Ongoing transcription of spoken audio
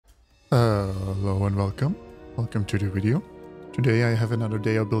Hello and welcome. Welcome to the video. Today I have another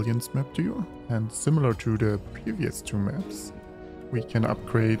Day of Billions map to you, and similar to the previous two maps, we can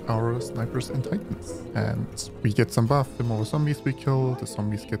upgrade our snipers and titans. And we get some buff the more zombies we kill, the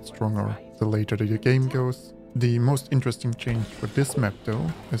zombies get stronger the later the game goes. The most interesting change for this map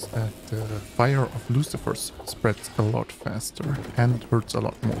though is that the fire of Lucifers spreads a lot faster and hurts a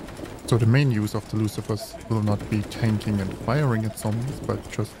lot more. So the main use of the Lucifers will not be tanking and firing at zombies, but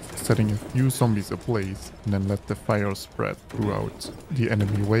just setting a few zombies ablaze and then let the fire spread throughout the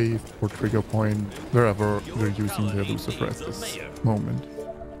enemy wave or trigger point, wherever we're using the Lucifer at this moment.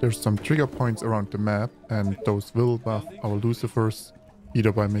 There's some trigger points around the map, and those will buff our Lucifers,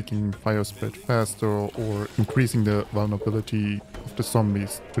 either by making fire spread faster or increasing the vulnerability of the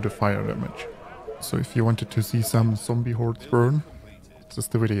zombies to the fire damage. So if you wanted to see some zombie hordes burn, this is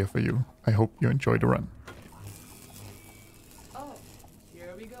the video for you. I hope you enjoy the run. Oh,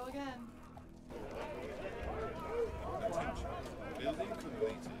 here we go again. Building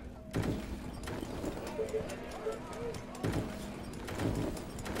completed.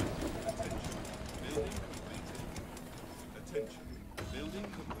 Attention. Building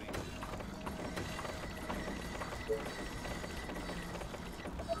completed.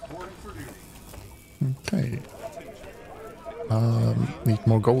 Reporting for duty. Okay. Need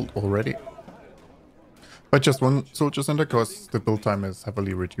more gold already. But just one soldier center because the build time is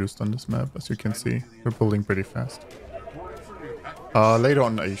heavily reduced on this map, as you can see. We're building pretty fast. Later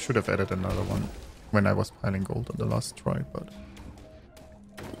on I should have added another one when I was piling gold on the last try, but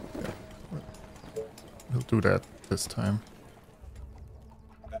yeah, we'll do that this time.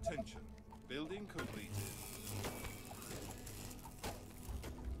 Attention. Building completed.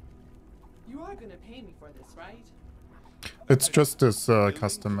 You are gonna pay me for this, right? It's just this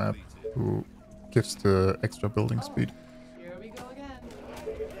custom map who gives the extra building speed. Here we go again.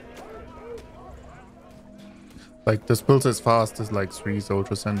 Like, this builds as fast as like 3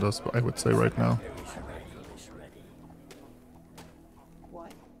 soldier centers, I would say right now.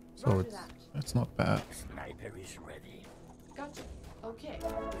 What? So Roger it's not bad. Sniper is ready. Gotcha. Okay, is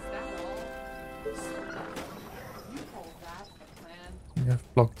that all? You hold that, a plan. You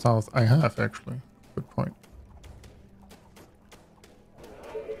have blocked south. I have, actually. Good point.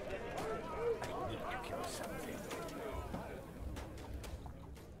 I need to kill something.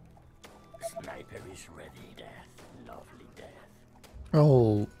 Sniper is ready, Death. Lovely Death.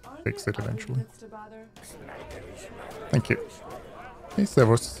 I'll Aren't fix there it other eventually. units to bother? Sniper is ready. Thank you. Hey,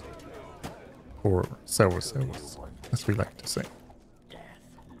 Servus. Or Servus, as we like to say. Death.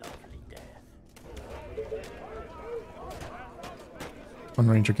 Lovely Death. One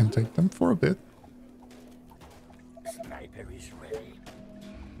ranger can take them for a bit. Sniper is ready.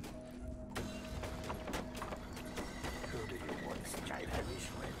 Who do you want? Sniper is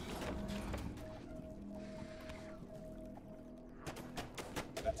ready.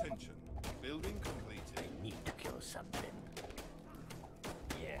 Attention. Building completed. I need to kill something.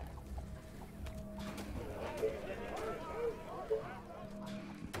 Yeah.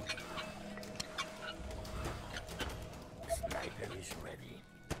 Sniper is ready.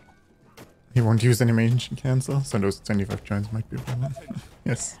 He won't use animation cancel, so those 25 giants might be a problem.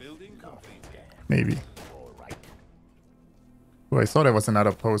 Yes, Building completed. maybe. All right. Oh, I saw there was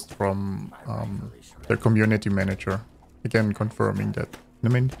another post from the community manager, again confirming that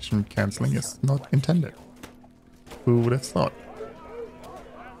animation canceling is not intended. Who would have thought?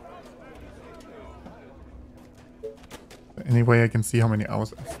 Anyway, I can see how many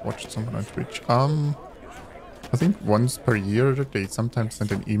hours I've watched someone on Twitch. I think once per year they sometimes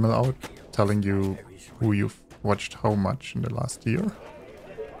send an email out telling you who you've watched how much in the last year.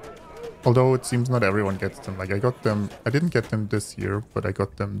 Although it seems not everyone gets them. Like, I got them, I didn't get them this year, but I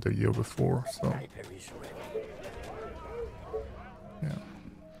got them the year before, so Sniper is ready. yeah.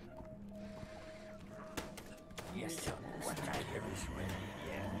 Yes, sir. Sniper is ready.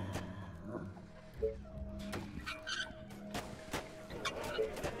 Yeah.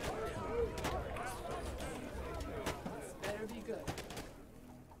 This better be good.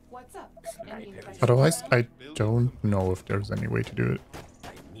 What's up? Any Sniper is questions? Otherwise, I don't know if there's any way to do it.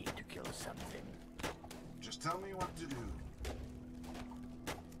 I need to kill something. Just tell me what to do.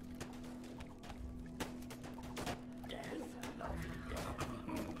 Death. Lovely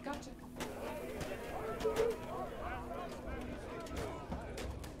Death. Gotcha.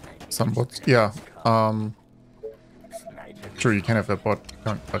 Some bots, yeah. Sniper Sure, you can have a bot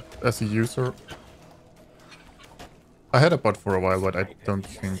account, but as a user, I had a bot for a while, but I don't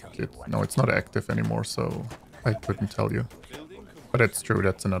think it. No, it's not active anymore, so I couldn't tell you. But that's true.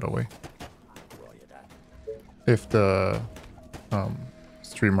 That's another way. If the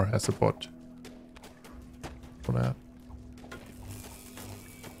streamer has a bot for that.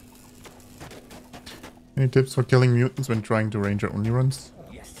 Any tips for killing mutants when trying to ranger only runs?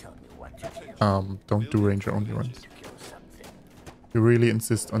 Yes, tell me what to do. Don't do ranger only runs. To kill something. If you really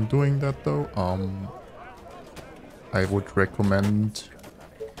insist on doing that though, I would recommend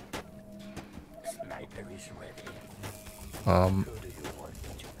Sniper is ready. um Who do you want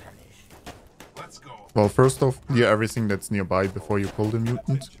me to punish? Let's go. well, first off, clear everything that's nearby before you pull the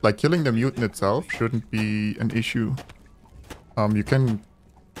mutant. Like, killing the mutant itself shouldn't be an issue. You can...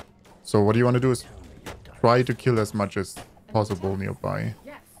 So what you want to do is try to kill as much as possible nearby.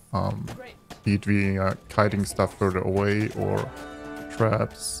 Yes. Great. Be it via kiting stuff further away or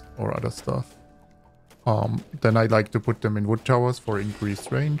traps or other stuff. Then I like to put them in wood towers for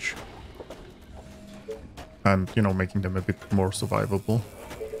increased range. And, you know, making them a bit more survivable.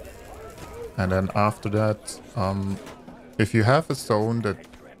 And then after that, if you have a zone that,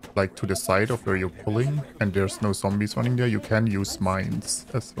 like, to the side of where you're pulling and there's no zombies running there, you can use mines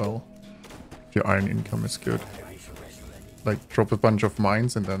as well. If your iron income is good. Like, drop a bunch of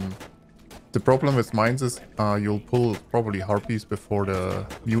mines and then... The problem with mines is you'll pull probably harpies before the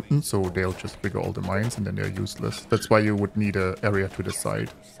mutants, so they'll just trigger all the mines and then they're useless. That's why you would need an area to the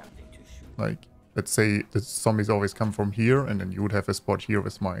side. Like, let's say the zombies always come from here and then you would have a spot here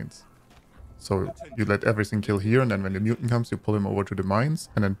with mines. So you let everything kill here, and then when the mutant comes, you pull him over to the mines,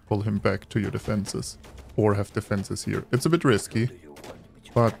 and then pull him back to your defenses. Or have defenses here. It's a bit risky,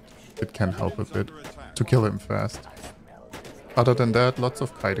 but it can help a bit to kill him fast. Other than that, lots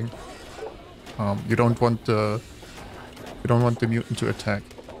of kiting. You don't want the mutant to attack.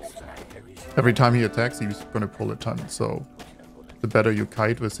 Every time he attacks, he's gonna pull a ton. So the better you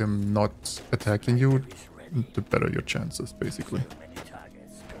kite with him not attacking you, the better your chances, basically.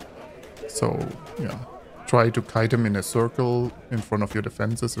 So, yeah, try to kite him in a circle in front of your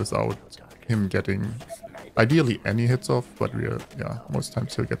defenses without him getting, ideally, any hits off, but yeah, most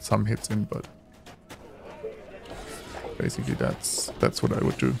times he'll get some hits in, but basically that's what I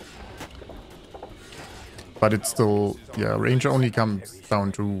would do. But it's still, yeah, ranger only comes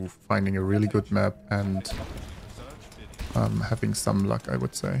down to finding a really good map and having some luck, I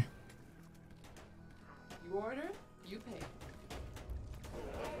would say. You order, you pay.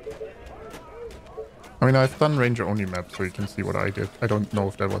 I mean, I've done ranger only maps, so you can see what I did. I don't know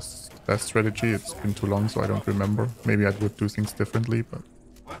if that was the best strategy. It's been too long, so I don't remember. Maybe I would do things differently, but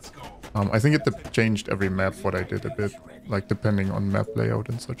I think it changed every map what I did a bit, like depending on map layout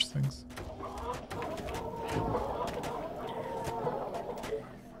and such things.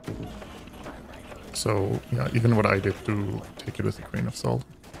 So yeah, even what I did, do take it with a grain of salt.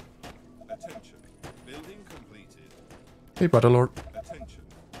 Attention. Building completed. Hey, Butterlord. Attention.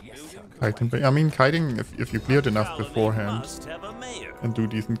 Kiting. I mean, kiting, if you cleared enough Colony beforehand must have a mayor. and do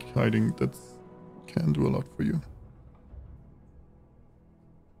decent kiting, that can do a lot for you.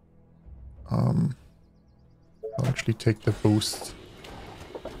 I'll actually take the boost.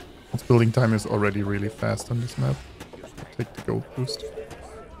 Its building time is already really fast on this map. I'll take the gold boost.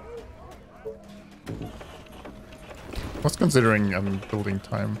 I was considering building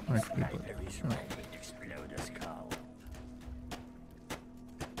time, actually, but yeah.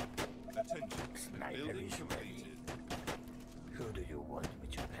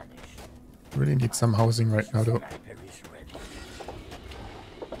 Really need some housing right now, though.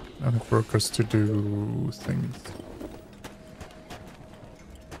 I don't have workers to do things.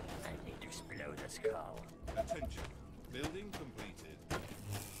 Attention. Building completed.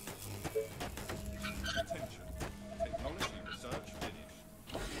 Attention. Technology research finished.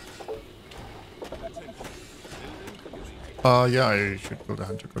 Attention. Building complete. Yeah, I should build a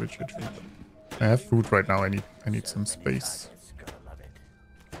hunter cottage actually. I have food right now. I need some space.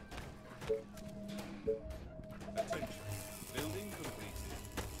 Attention. Building completed.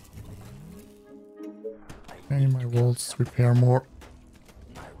 Okay, my walls repair more.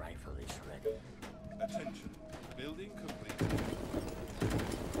 My rifle is ready. Attention. Building completed.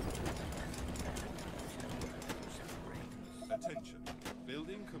 Attention.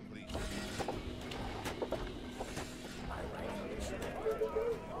 Building completed. My rifle is ready.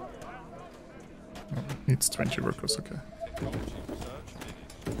 Oh, it needs 20 workers, okay. Technology research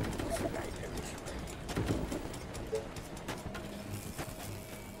finished.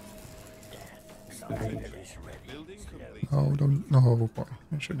 Sniper is ready. Building complete. Oh, don't. No, boy.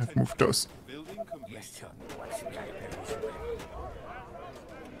 I should have moved those. Building complete. Yes, tell me what sniper is ready.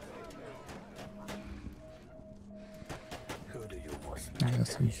 Who do you want? Yes,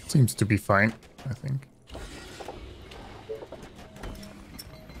 it seems to be fine, I think.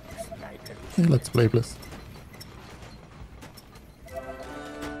 Sniper is Okay, let's play Bliss.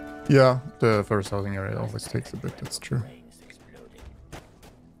 Yeah, the first housing area always takes a bit, that's true. Brains exploding.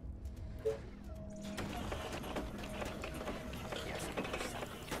 Yes, give me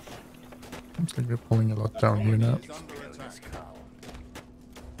something. Seems like we're pulling a lot down here now. Is under attack. Carl.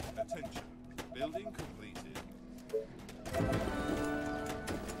 Attention. Building completed.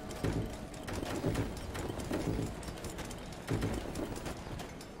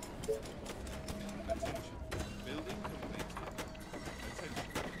 Attention. Building completed. Attention.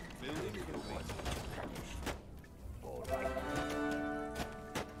 Building completed. All right.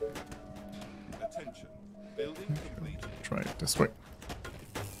 Attention. Building completed. Try it this way.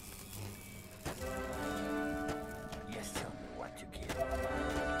 Yes, tell me what to kill.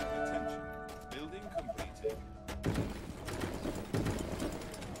 Attention. Building completed.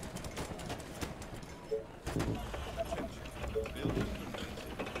 Attention. Building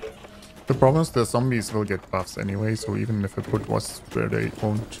completed. The problem is the zombies will get buffs anyway, so even if I put was where they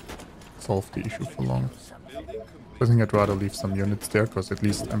won't solve the issue for long. Building complete. I think I'd rather leave some units there, because at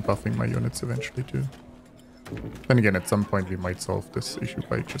least I'm buffing my units eventually too. Then again, at some point we might solve this issue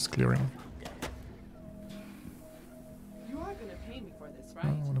by just clearing. You are gonna pay me for this, I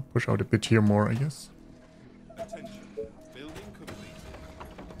right? want to push out a bit here more, I guess. Attention. Building completed.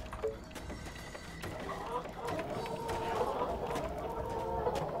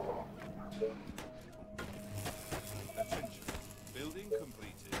 Attention. Building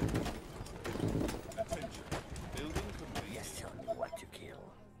completed. Attention. Building completed. Yes, tell me what to kill.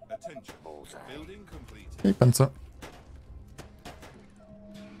 Attention. Bullseye. Building completed. Hey, Panzer.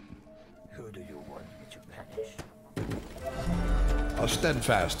 Who do you want me to punish? A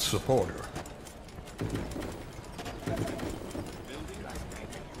steadfast supporter. Building Last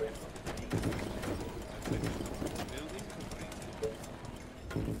night I rebel. attention. Building completed.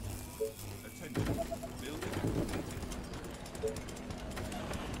 Attention. Building completed.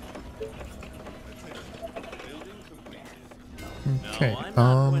 Attention. Building completed. Okay, I'm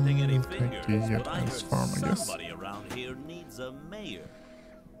not pointing any take fingers, the but I advanced heard farm, I guess. somebody around here needs a mayor.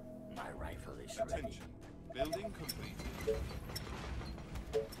 My rifle is ready. Attention. Building completed.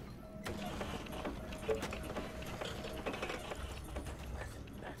 Nothing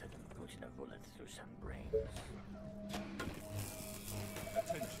better than putting a bullet through some brains.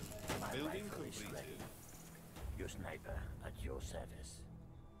 Attention. My Building rifle is completed. ready. Your sniper at your service.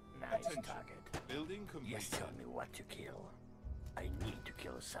 Nice Attention. target. Building Yes, completed. tell me what to kill. I need to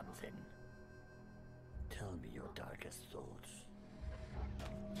kill something. Tell me your darkest thoughts.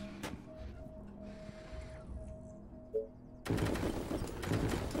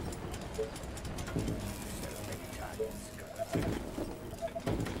 So many targets.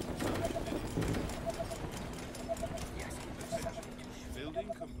 Yes, something to shoot. Building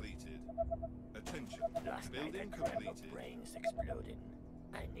completed. Attention. Last night I Building dreamt of completed. brains exploding.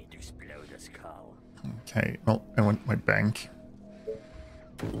 I need to explode a skull. Okay, well, I want my bank.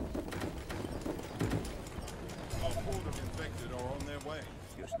 Our horde of infected are on their way.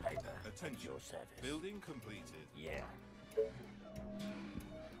 Your sniper at Attention. your service. Building completed. Yeah.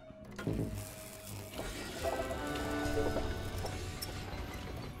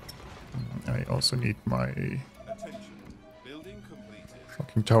 I also need my Attention. Building completed.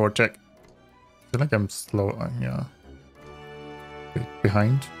 fucking tower check. I feel like I'm slow. Yeah. Bit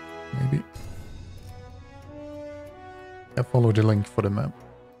behind, maybe. Yeah, follow the link for the map.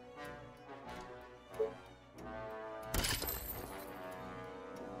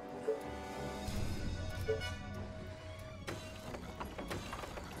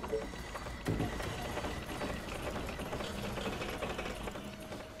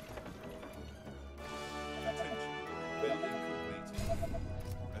 Attention. Building completed.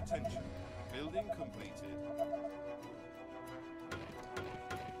 Attention. Building completed.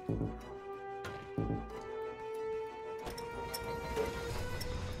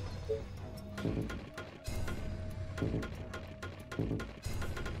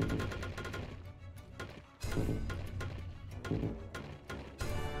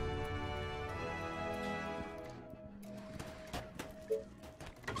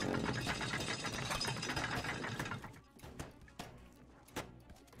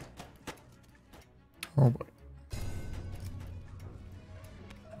 Oh boy.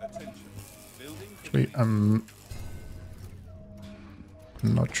 Attention. Building Actually, completed. I'm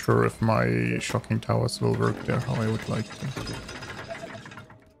not sure if my shocking towers will work there how I would like to. Attention.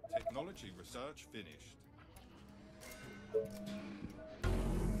 Technology research finished.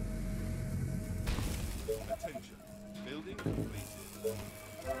 Attention. Building completed.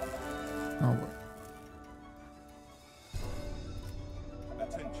 Oh boy.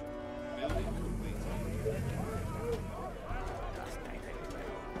 Attention. Building completed. Last night I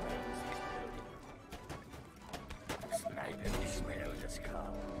rebel.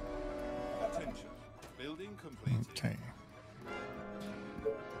 completed. Okay.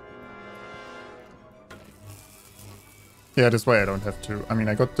 Yeah, this way I don't have to. I mean,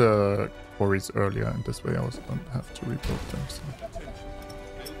 I got the quarries earlier, and this way I also don't have to rebuild them. So. Attention.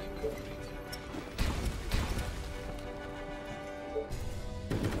 Building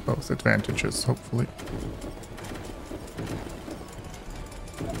completed. Both advantages, hopefully.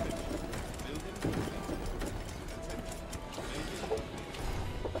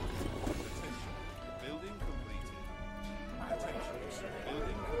 Building completed. Attention.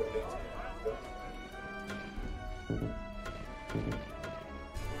 Building completed.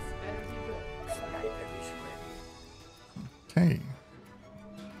 Better be good. Sniper is ready. Okay.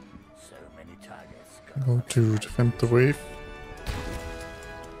 So many targets. Go to defend the wave.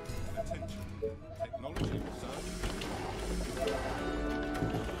 Attention. Technology research.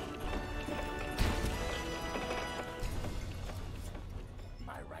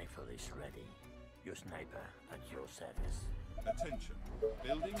 My rifle is ready. Your sniper at your service. Attention.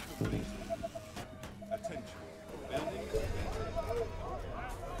 Building completed. Attention. Building completed.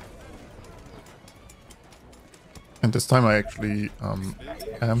 And this time I actually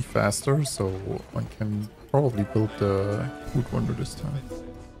am faster, so I can probably build the food wonder this time.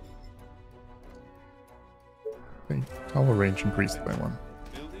 Okay, tower range increased by 1.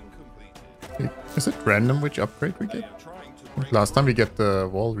 Building completed. Wait, is it random which upgrade we They get? are trying to I think break last time we get the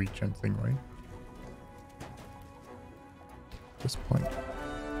wall regen thing, right? At this point.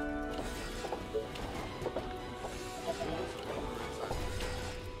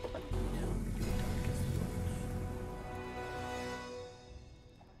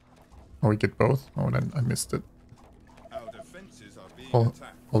 Oh, we get both? Oh, then I missed it. Our defenses are being All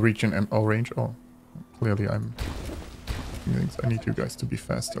attacked. region and all range. Oh, clearly I'm... I need you guys to be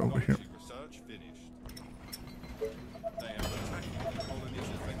faster over here. Technology research finished. They are attacking the colony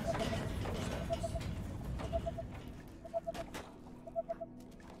defenses.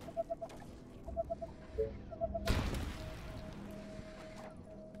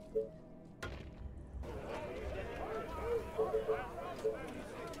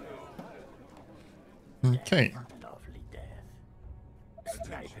 Okay. Lovely death.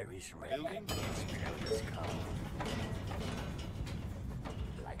 Sniper is ready. Building Explode skull.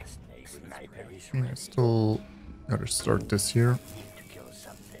 Like a snake. Sniper is I ready. still gotta start this here. Need to kill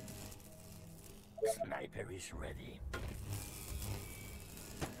something. Sniper is ready.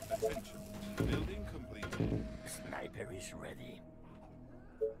 Attention. Building completed. Sniper is ready.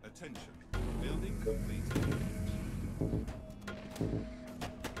 Attention. Building completed.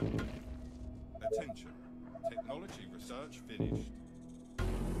 Attention. Technology research finished.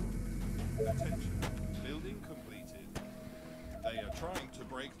 Attention. Building completed. They are trying to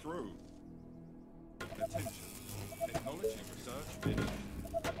break through. Attention. Technology research finished.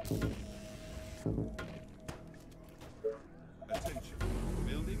 Attention.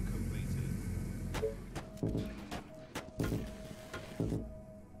 Building completed.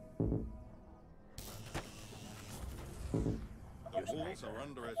 The walls are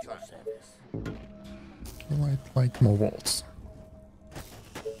under Your attack. service. I'd like more walls.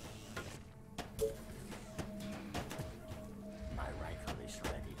 My rifle is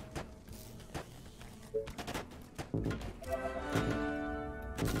ready.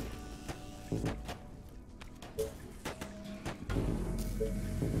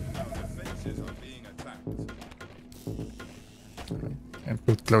 Our defenses are being attacked. Can't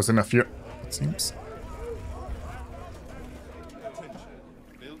build close enough here, it seems. Attention.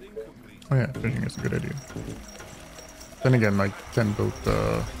 Building complete. Oh yeah, fishing is a good idea. Then again, I can build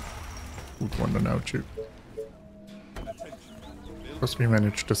the food wonder now too. Attention. Because we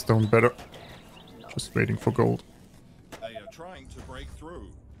managed the stone better. Just waiting for gold. They are trying to break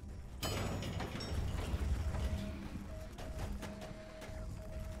through.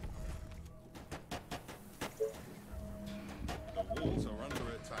 The walls are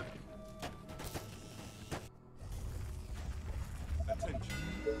under attack. Attention.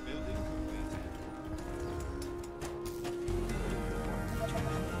 Building completed.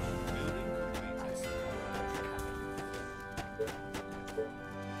 Building completed.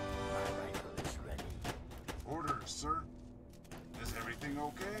 My rifle is ready. Orders, sir. Is everything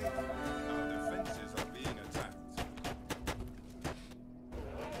okay? Our defenses are being attacked.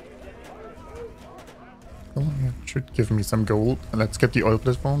 Oh yeah, should give me some gold. Let's get the oil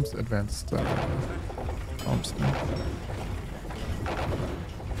platforms, advanced farms now.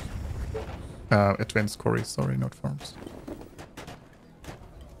 Advanced quarries, sorry, not farms.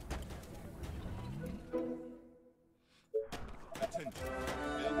 Attention.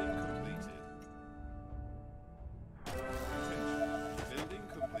 Building completed. Attention. Building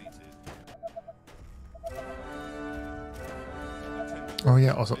completed. Oh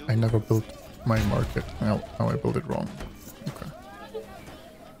yeah, also I never built my market. Well, now I built it wrong. Okay.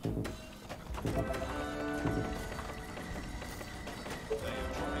 They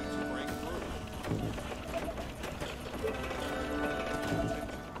are trying to break through.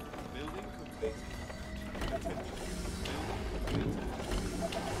 Building completed. Attention.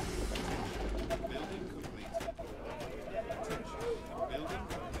 Building completed. Attention. Building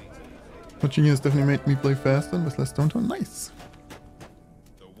completed. Watching has definitely made me play faster and with less downtime. Nice.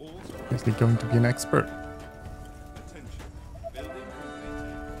 The walls are Obviously going to be an expert. attention. Building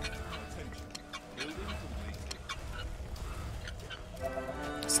completed. Attention. Building completed.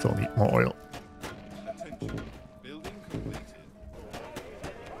 Still need more oil. Attention. Building completed.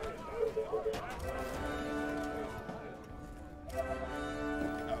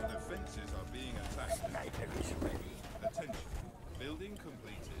 Our defenses are being attacked. Sniper is ready. Attention. Building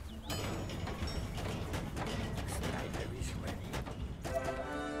completed. Sniper is ready.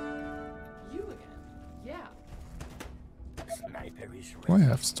 You again? Yeah. Sniper is Do I ready.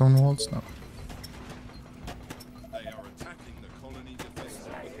 have stone walls now? They are attacking the colony defenses.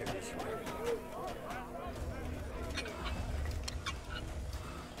 Sniper is ready.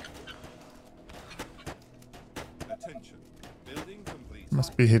 Attention. Building completed.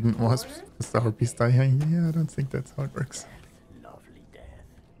 Must be hidden wasps. Is the harpies dying? Yeah, I don't think that's how it works. Lovely death.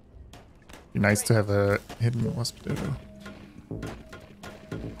 Be nice to have a hidden wasp there though.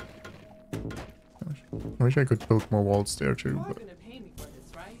 I wish I could build more walls there too, You're but gonna pay me for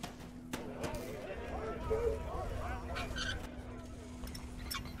this, right?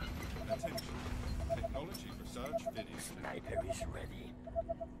 Attention. Technology research video. Sniper is ready.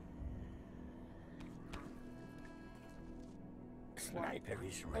 Sniper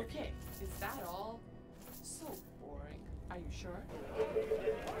is ready. Okay, is that all? So boring. Are you sure?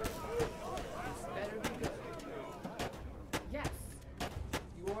 This better be good. Yes.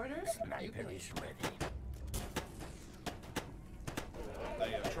 You order? You Sniper pay. is ready.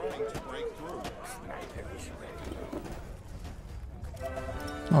 They are trying to break through. Sniper is ready.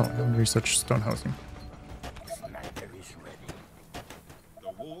 oh, I haven't researched stone housing. Sniper is ready.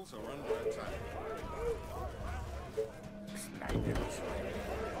 The walls are under attack. Sniper is ready.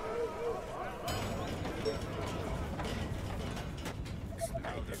 Our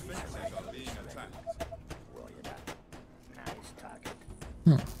Sniper is defenses ready. are being attacked. Roger that. Nice target.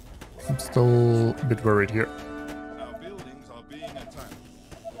 I'm still a bit worried here. Our buildings are being attacked.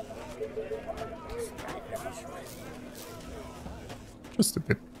 Sniper is ready. Just a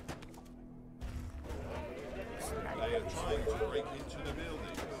bit. They are trying to break into the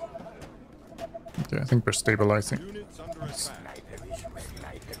buildings. Okay, I think we're stabilizing. Units under attack. Sniper is ready.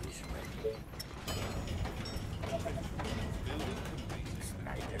 Sniper is ready. Building completed.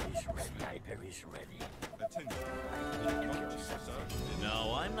 Sniper is ready. Sniper is ready. Attention. Technology research video. No,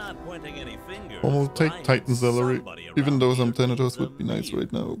 I'm not pointing any fingers. We'll but take I Titan need salary, somebody even around though here some who's Thanatos a would be nice mayor.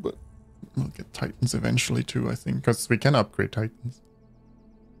 right now, but we'll get Titans eventually too, I think, because we can upgrade Titans.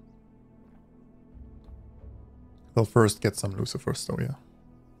 We'll first get some Lucifers though, yeah.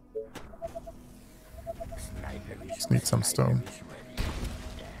 Sniper is Just need some stone. ready.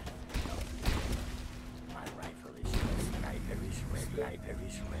 My rifle is ready. Sniper is ready. Sniper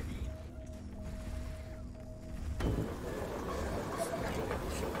is ready. Sniper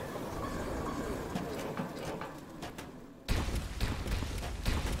is ready.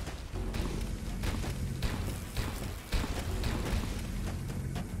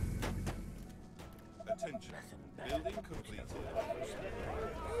 Attention. Building completed.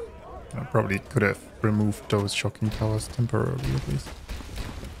 I probably could have removed those shocking towers temporarily at least.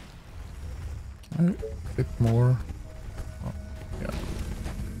 Can I fit more? Oh, yeah.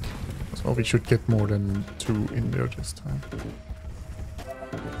 So we should get more than 2 in there this time.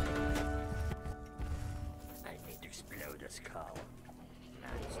 I need to explode a skull.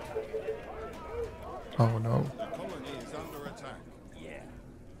 Nice target. Oh no. The colony is under attack. Yeah.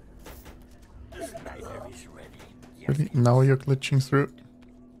 Sniper is ready. Yes, Really? Now you're glitching through?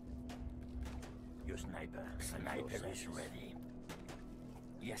 your sniper. Sniper is ready.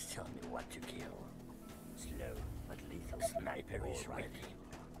 Yes, tell me what to kill. Slow but lethal. Sniper is ready.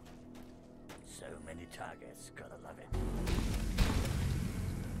 So many targets, gotta love it.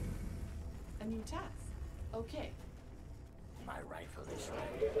 A new task. Okay. My rifle is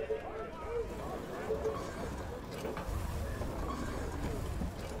ready.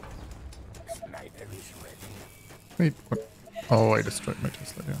 Sniper is ready. Wait, what? Oh, I destroyed my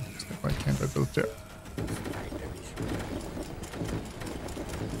Tesla, yeah. So why can't I build there? Sniper is ready.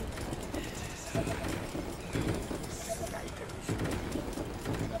 Sniper is ready.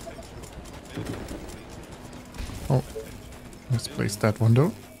 Oh, I misplaced that one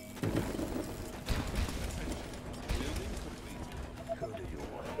though.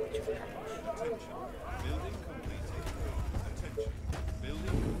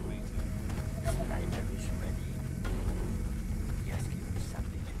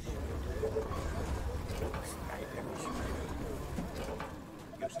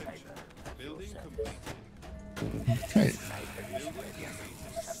 Okay.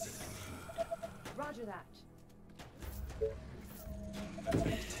 Roger that.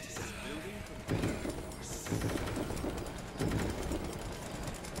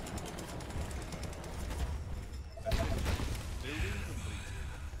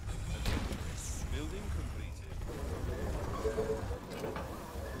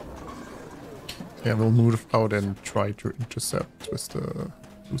 Yeah, we'll move out and try to intercept with the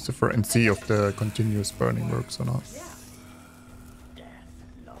Lucifer and see if the continuous burning works or not. Yeah. Death,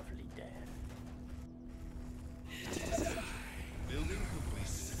 lovely death.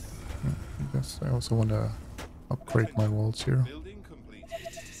 I guess I also want to upgrade my walls here. Building completed.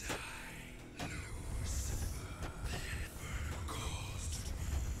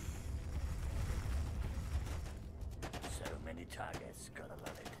 So many targets, gotta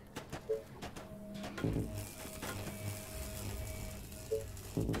love it.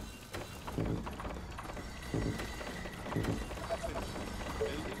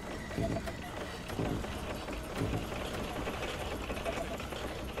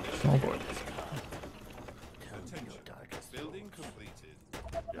 Oh boy. Tell me your darkest Building completed.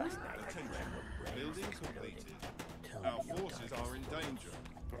 last night. Attention. Building completed. Tell Our me your forces darkest are in danger.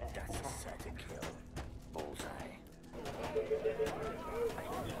 That's a certain kill. Bullseye. I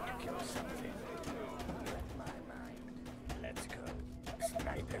need to kill something. Read my mind. Let's go.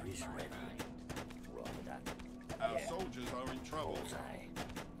 Sniper is ready. Roll that. Our soldiers are in trouble. Bullseye.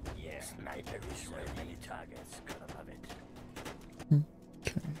 Yes, sniper is ready. Many targets. Gotta love it.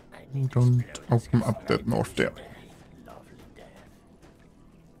 Okay. I We need to don't explode this open up that sniper north is there. ready. Lovely death.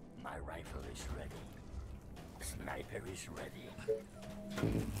 My rifle is ready. Sniper is ready.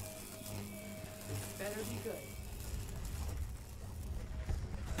 Better be good.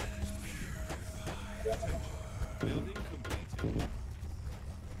 Building completed.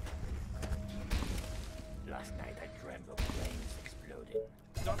 Last night I dreamt of planes exploding.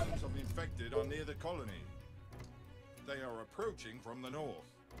 Dozens of infected are near the colony. They are approaching from the north.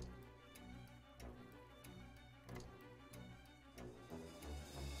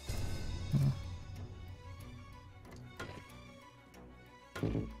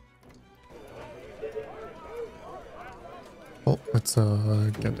 Well, let's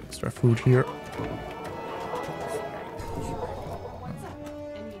get extra food here. What's up?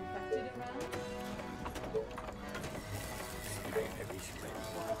 Any infected around? Sniper is ready.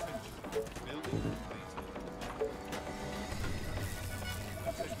 Building completed.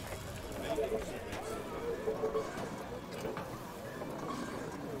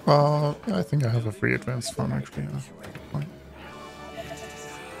 Yeah, I think I have a free advance farm actually. Yeah. Fine.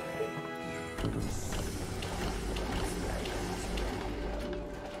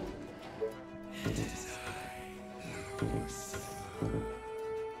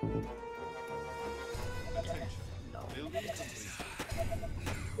 Attention. Building completed.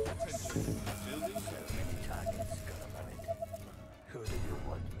 Attention. Building completed. Targets, gotta love it. Who do you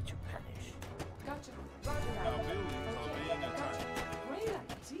want me to punish? Gotcha. Roger Our that. buildings are being attacked. Great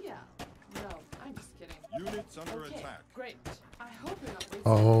idea. No, I'm just kidding. Units under Okay, attack. great. I hope you're not wasting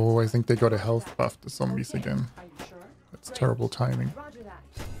Oh, I think they got a health buff, the zombies Okay, again. Are you sure? That's Great. terrible timing. Roger that.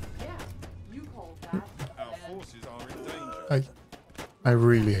 Yeah, you called that. Our and forces are in danger. I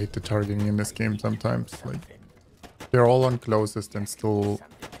really hate the targeting in this game sometimes. Like, they're all on closest and still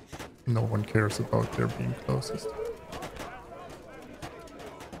no one cares about their being closest.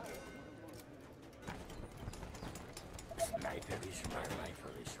 Sniper is my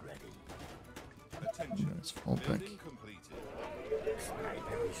rifle is ready. Attention. Let's fall back. Building completed.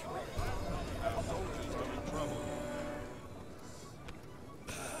 Sniper is ready. Our soldiers are in trouble.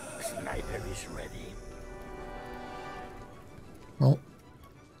 Sniper is ready. Well,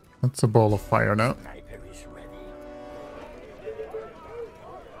 that's a ball of fire now. Sniper is ready.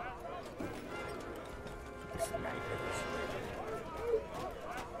 Sniper is ready.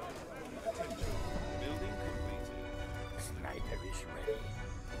 Attention. Building completed. Sniper is ready.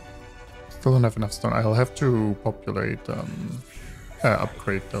 Still don't have enough stone. I'll have to populate,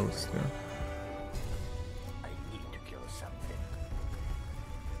 upgrade those. Yeah. I need to kill something.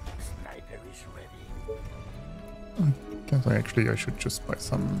 Sniper is ready. Guess I should just buy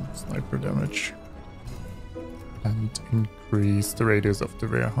some sniper damage and increase the radius of the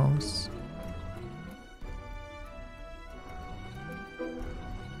warehouse.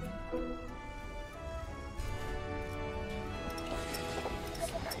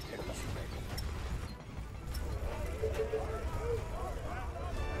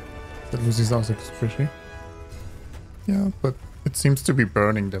 That Lucy sounds like squishy. Yeah, but it seems to be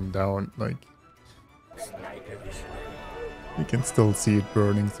burning them down. Like, Sniper is ready. you can still see it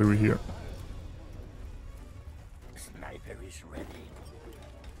burning through here. Sniper is ready.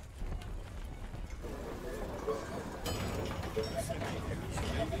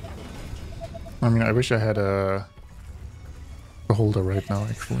 I mean, I wish I had a beholder right now,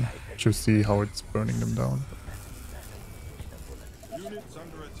 actually, to see how it's burning them down. Units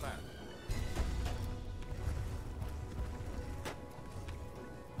under attack.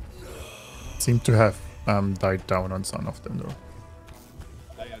 Seem to have died down on some of them, though.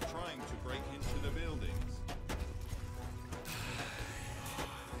 They are trying to break into the buildings.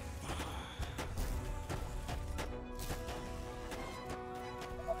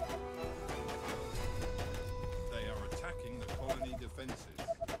 They are attacking the colony defenses.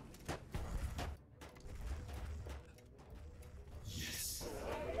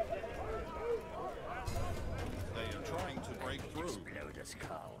 They are trying to break through. Explode a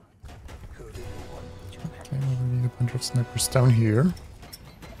skull. Who do you want to panic? Okay, well, we need a bunch of snipers down here.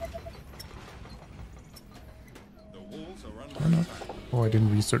 The walls are under Or not. attack. Oh, I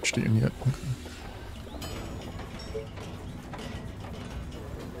didn't research the inn yet. Okay.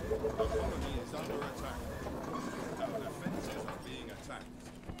 The colony is under attack. Our defenses are being attacked.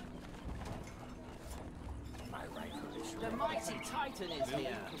 My rifle is The ready. mighty Titan is Building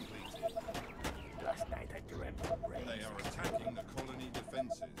here. completed. Last night I dreamt of rain. They are attacking the colony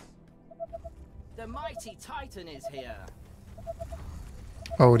defenses. The mighty Titan is here.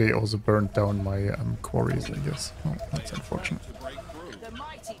 Oh, they also burned down my quarries, I guess. Oh, They that's are trying unfortunate. to break through. The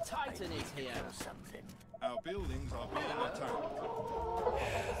mighty Titan is here. Kill something. Our buildings are being attacked.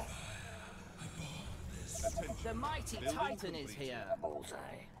 Attention. The mighty Building Titan is complete. here. Bullseye.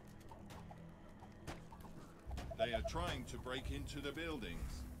 They are trying to break into the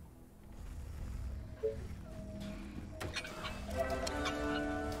buildings.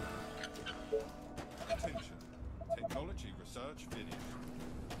 Attention. Technology research finished.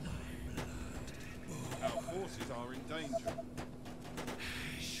 Our forces are in danger.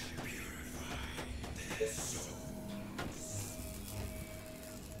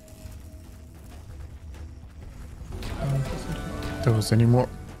 There was any more.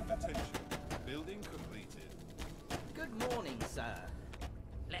 Attention. Building completed. Good morning, sir.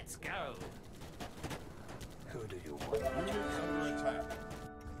 Let's go. Who do you want? Units under attack.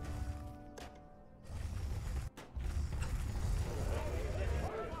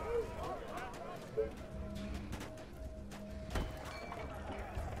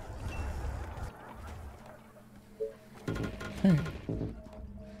 Hey,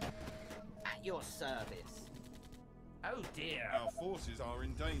 At your service. Oh dear. Our forces are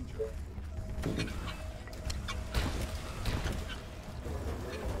in danger.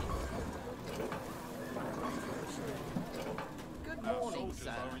 Good Our morning, soldiers sir.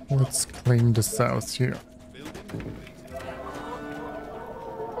 are in trouble. let's claim the south here. Building completed.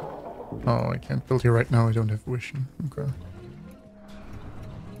 Oh, I can't build here right now. I don't have vision. Okay.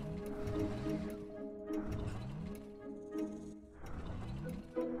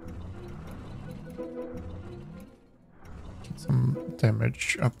 Get some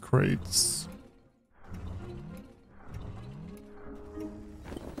damage upgrades.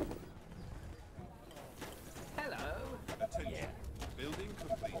 Hello. Attention. Building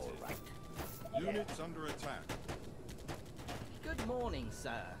completed. Units under attack. Good morning,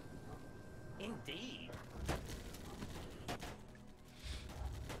 sir. Indeed.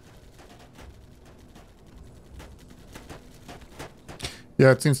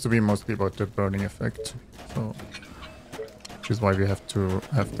 Yeah, it seems to be mostly about the burning effect. So, which is why we have to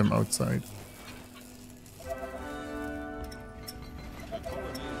have them outside. The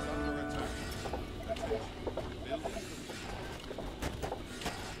colony is under attack.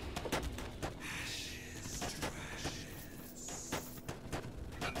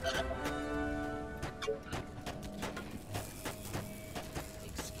 Attention. Building completed.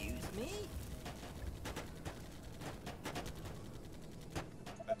 Excuse me?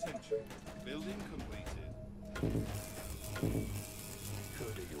 Attention. Building completed. Who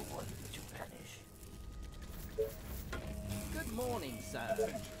do you want to punish? Good morning, sir.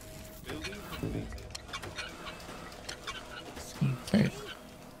 Attention. Building completed. Okay.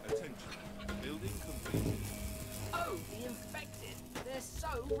 Attention. Building completed. Oh, the infected. They're so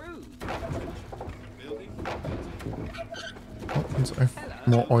rude. Building completed. Well, once I have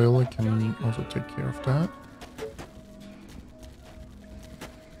more oil, I can also take care of that.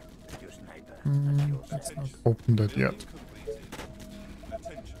 Your sniper. Let's not open that yet. Building completed.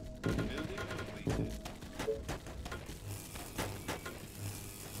 Attention. Building completed.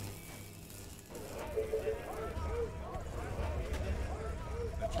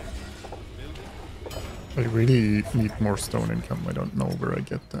 I really need more stone income. I don't know where I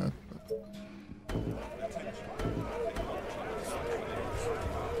get that.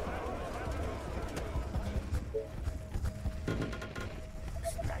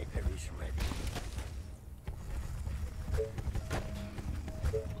 Sniper is ready.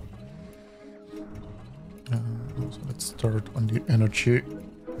 So let's start on the energy.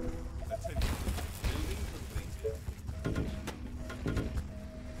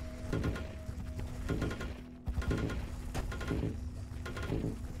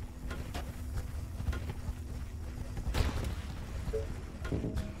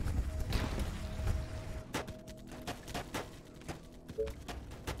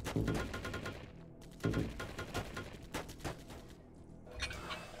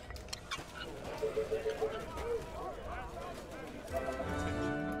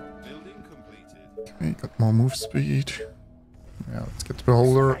 Okay, got more move speed. Yeah, let's get the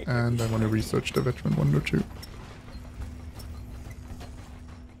beholder, and I want to research the veteran wonder too.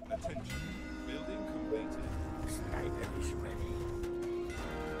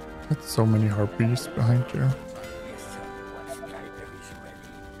 That's so many harpies behind you.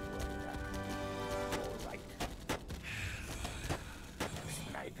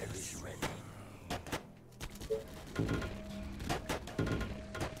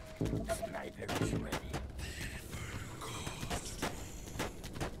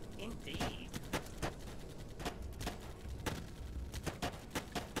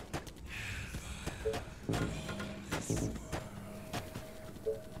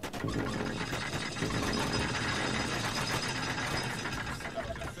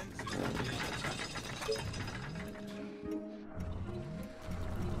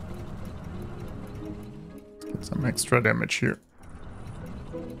 Some extra damage here.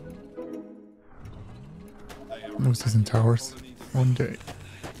 Loses in towers. One day.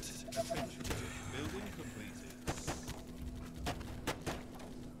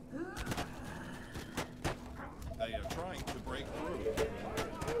 They are trying to break through.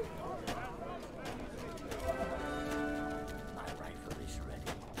 My rifle is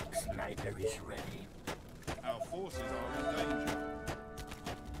ready. Sniper is ready. Our forces are in danger.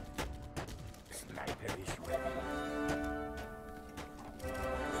 Sniper is ready.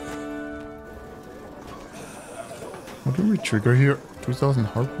 What do we trigger here? 2,000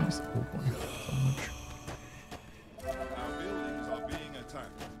 harpies? Oh boy, so much. Our buildings are being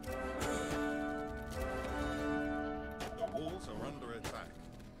attacked. The walls are under attack.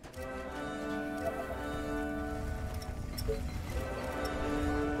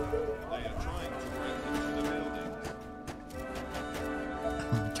 They are trying to break into the buildings.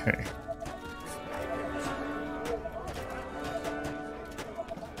 Okay.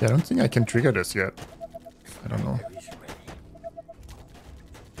 Yeah, I don't think I can trigger this yet. I don't know.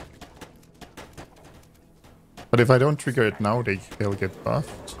 But if I don't trigger it now, they'll get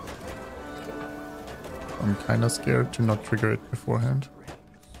buffed. I'm kind of scared to not trigger it beforehand.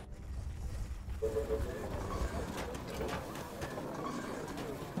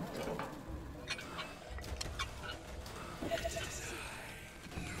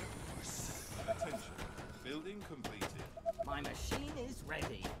 Attention. Building completed. My machine is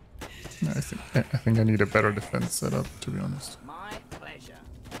ready. I think I need a better defense setup, to be honest. My pleasure.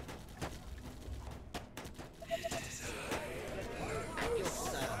 At your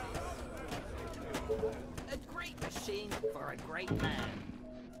service. A great machine for a great man.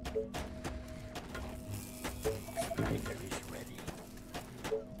 Sniper is ready.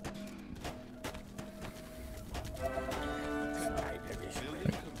 Sniper is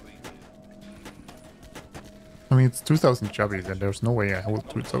ready. I mean, it's 2,000 chubbies, and there's no way I hold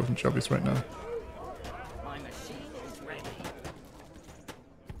 2,000 chubbies right now. My machine is ready.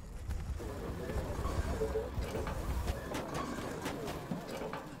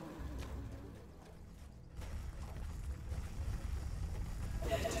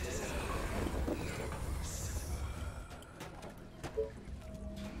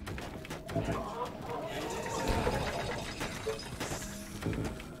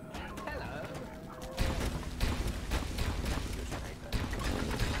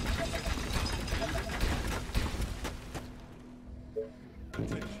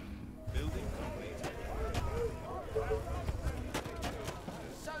 Building completed.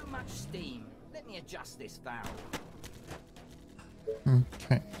 So much steam. Let me adjust this valve.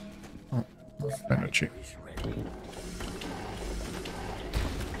 Okay. Oh, more energy. Is ready.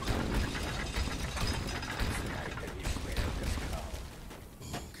 Sniper is ready to go.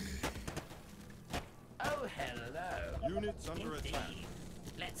 Oh, hello. Units under attack. Indeed.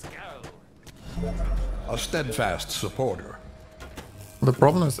 Let's go. A steadfast supporter. The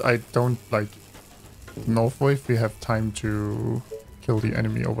problem is I don't like North wave, we have time to kill the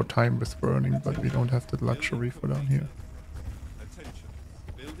enemy over time with burning, but we don't have the luxury for down here. Attention.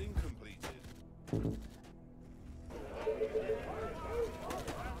 Building completed.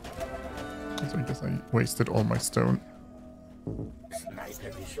 So I guess I wasted all my stone. Sniper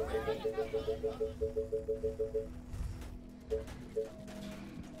is ready.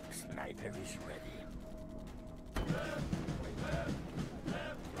 Sniper is ready.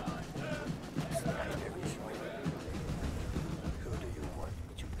 Sniper is ready. Who do you want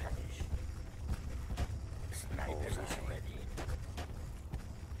me to punish? Sniper is ready.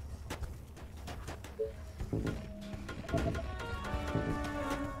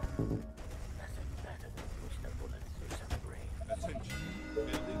 Nothing better than pushing a bullet through some brain. Attention.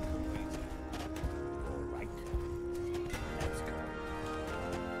 Building completed. All right. Let's go.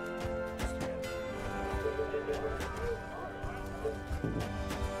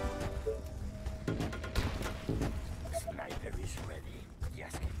 Sniper is ready.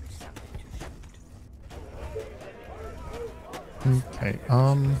 Just give me something to shoot. Okay,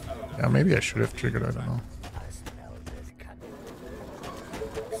 yeah, maybe I should have triggered, I don't know. I smell this coming.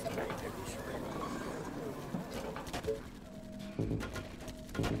 Sniper is ready.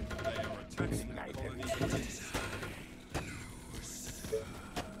 They are attacking the Sniper colony. is ready.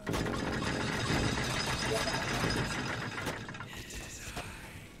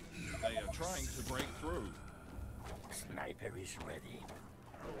 They are trying to break through. Sniper is ready.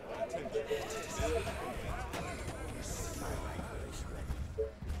 Attention. Building My rifle is ready.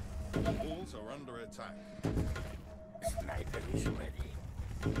 completed. Walls are under attack. Sniper is ready.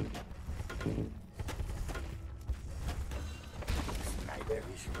 Sniper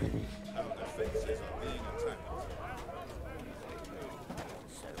is ready. Our defenses are being attacked.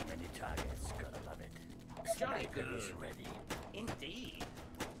 So many targets, gotta love it. Jolly Sniper is good. ready. Indeed.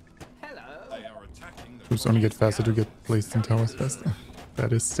 Hello. They are attacking the Who's only get faster to get placed in towers faster.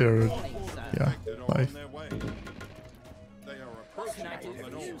 That is their, Morning, sir. yeah, Infected are on life. their way. They are What approaching can I do from the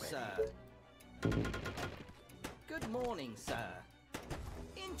for you, north. sir? Good morning, sir.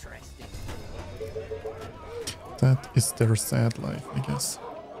 Interesting. That is their sad life, I guess.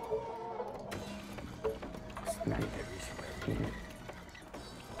 Sniper is ready.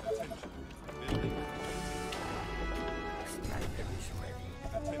 Attention. Building Sniper is ready.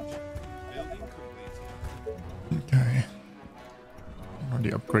 attention. Building completed. Okay. What are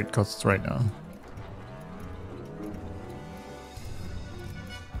the upgrade costs right now?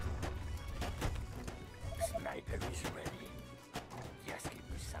 Sniper is ready. Just give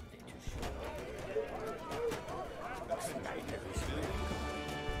me something to shoot. Sniper is ready.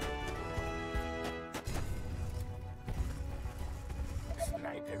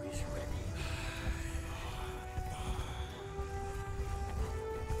 Sniper is ready.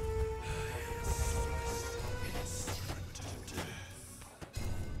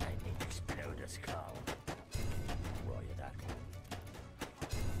 I need to explode a skull. Roger that.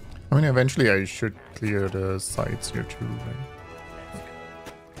 I mean, eventually I should clear the sides here too, right? Let's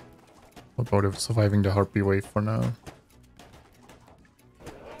go. What about if surviving the Harpy wave for now?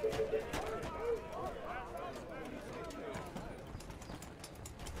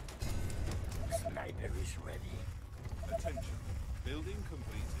 Sniper is ready. Attention. Building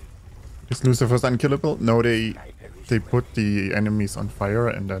completed. Is Lucifer's unkillable? No, they Sniper is they ready. put the enemies on fire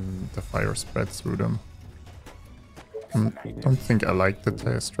and then the fire spreads through them. Don't think I like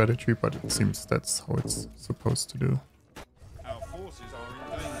the strategy, but it seems that's how it's supposed to do. Our forces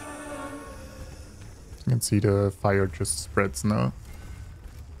are in danger. You can see the fire just spreads now.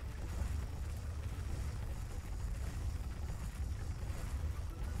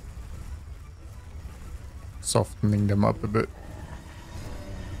 Softening them up a bit.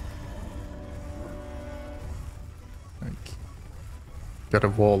 Like, got a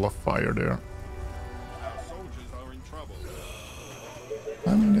wall of fire there. Our soldiers are in trouble.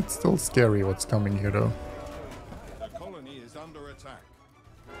 I mean, it's still scary what's coming here though. The colony is under attack.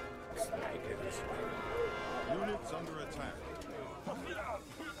 Sniper is ready. Units under attack.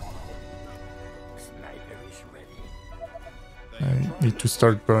 Sniper is ready. They are I trying need to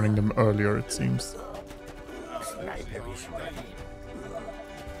start burning them earlier, it seems. Sniper is ready.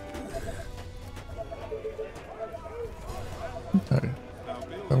 Okay.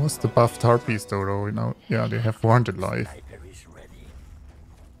 That was the buffed harpies though, now, yeah, they have warranted life. Sniper is ready.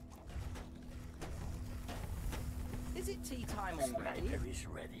 Is it tea time already? Sniper is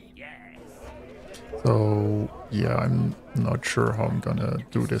ready. Yes. So, yeah, I'm not sure how I'm gonna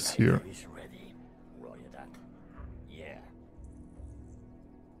do this here. Sniper is ready. Roger that. Yeah.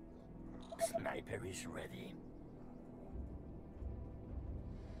 Sniper is ready.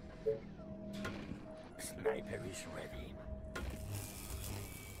 Sniper is ready.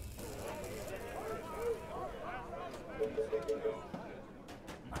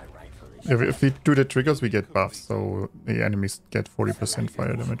 My rifle is If we do the triggers, we get buffs, so the enemies get 40%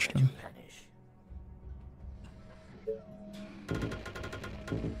 fire damage then.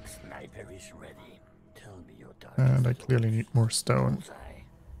 Sniper is ready. Tell me your dark. And I clearly need more stone. Bullseye.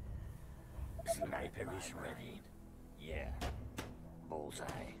 Sniper is ready. Yeah. Bullseye.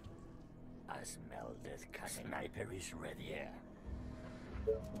 I smell this. Sniper is ready. Yeah.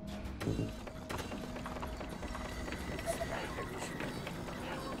 Sniper is ready.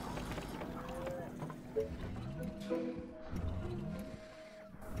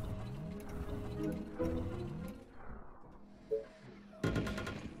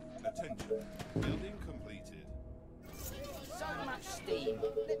 Attention. Building completed. So much steam.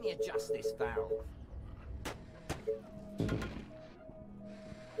 Let me adjust this valve.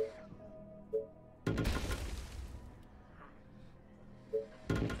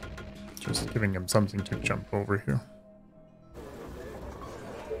 Just giving him something to jump over here.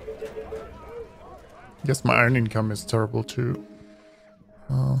 Guess my iron income is terrible too.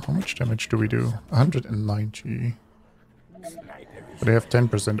 How much damage do we do? 190. But they have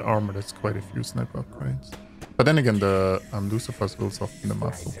 10% armor, that's quite a few sniper upgrades. But then again, the Lucifers will soften them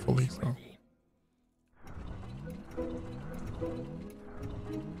up, hopefully, so...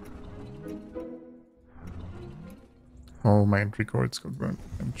 Oh, my entry cords got burned.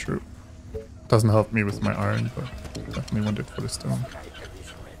 I'm true. Doesn't help me with my iron, but definitely want it for the stone.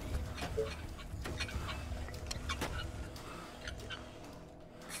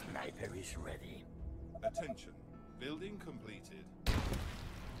 Sniper is ready. Attention. Building completed.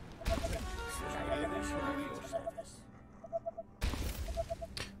 Sniper is ready for service.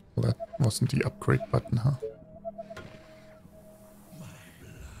 Well, that wasn't the upgrade button, huh?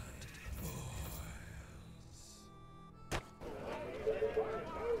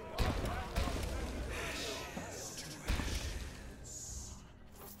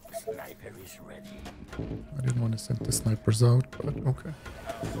 Sniper is ready. I didn't want to send the snipers out, but okay.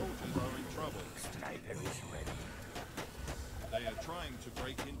 Our soldiers are in trouble. Sniper is ready. They are trying to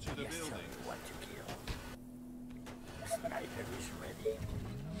break into the Yes, tell building. me what to kill. Sniper is ready.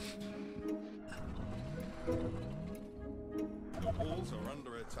 The walls are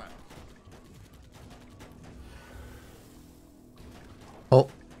under attack. Oh,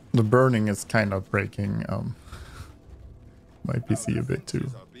 the burning is kind of breaking my PC a bit too.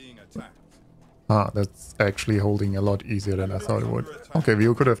 Defenses are being attacked. Ah, that's actually holding a lot easier than I thought it would. Okay,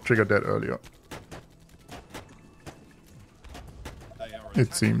 we could have triggered that earlier. They are It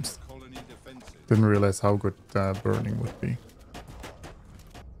attacking seems. the colony defenses. Didn't realize how good burning would be.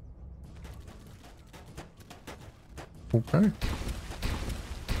 Okay.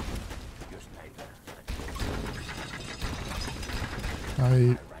 Your sniper.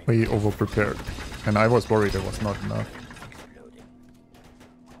 I way over prepared. And I was worried it was not enough. Loading.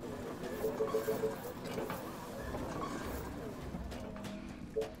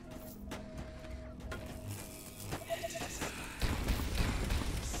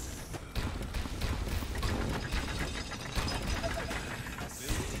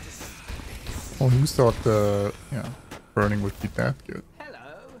 Oh, who thought the burning would be that good? Hello.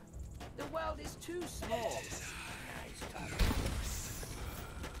 The world is too small. Nice target.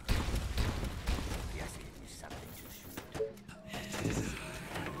 Just give me something to shoot.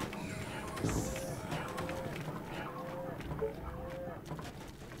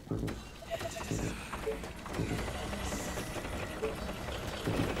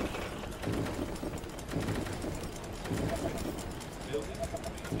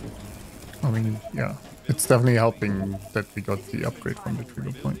 I mean, yeah. It's definitely helping that we got the upgrade from the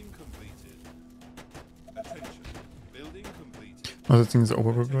trigger point. Building completed. Attention. Building completed. Other things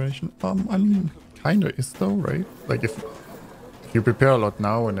over preparation. I mean, kinda is though, right? Like if you prepare a lot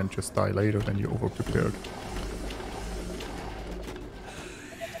now and then just die later, then you over prepared.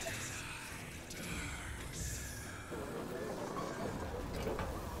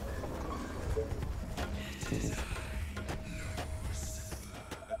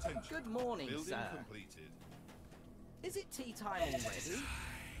 Attention. Good morning, Building sir. completed. Is it tea time already?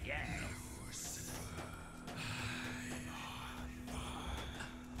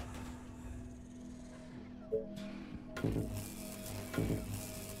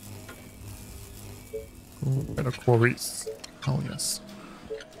 Ooh, better quarries. Oh yes.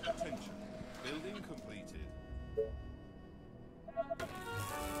 Attention. Building completed.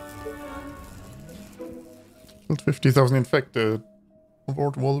 Killed 50,000 infected.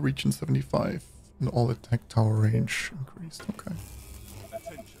 Avoid wall region 75. And all attack tower range increased. Okay.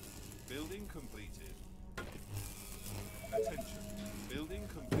 Attention. Building completed.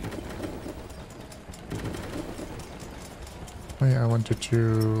 Oh yeah, I wanted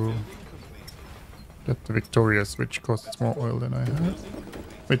to get the Victorious, which costs more oil than I have.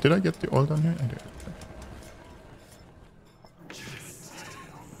 Wait, did I get the oil down here? I did.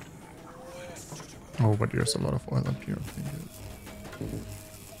 Oh, but there's a lot of oil up here. Okay, good.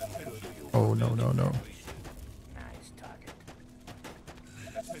 Oh, no, no, no. Nice target.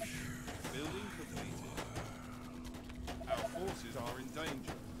 Building completed. Our forces are in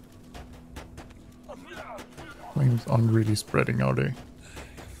danger. Flames aren't really spreading, are they?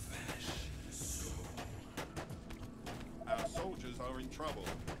 Our soldiers are in trouble.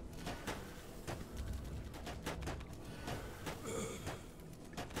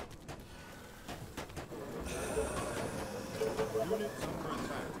 Units under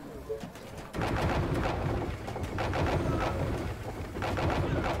attack.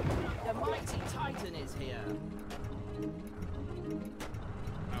 The mighty Titan is here.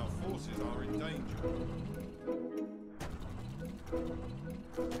 Our forces are in danger.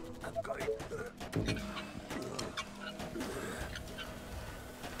 I'm going.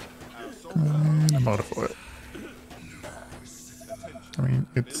 Our soldiers And I'm out of oil. I mean,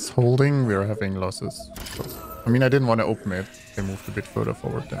 it's holding. We're having losses. I mean, I didn't want to open it. They moved a bit further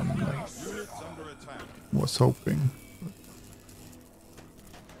forward than I units under attack. was hoping.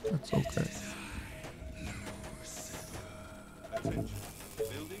 But that's okay. Attention.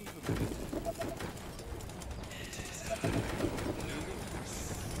 Building completed.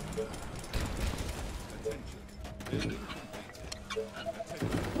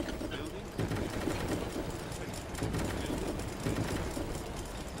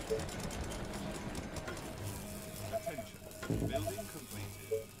 Building completed.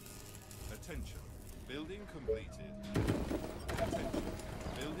 Attention. Building completed. Attention.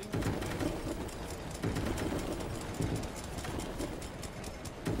 Building completed.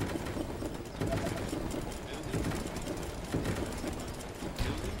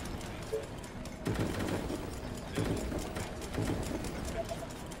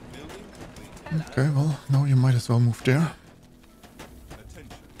 Okay, well, now you might as well move there. Attention.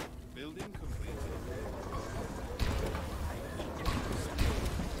 Building completed.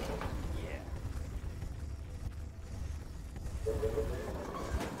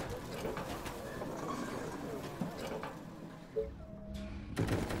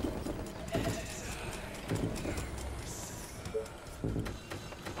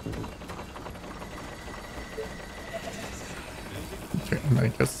 Okay, and I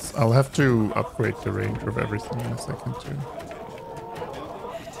guess I'll have to upgrade the range of everything in a second too.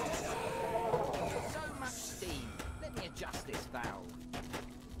 So much steam. Let me adjust this valve.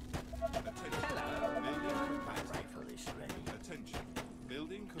 Hello. My rifle is ready. Attention.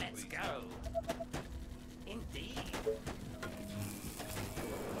 Building Let's completed. go. Indeed.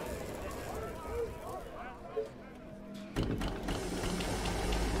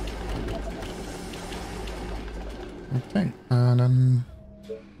 Okay, and then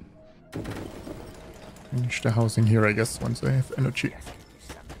finish the housing here, I guess, once I have energy.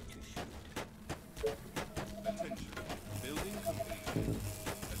 Attention. Building completed.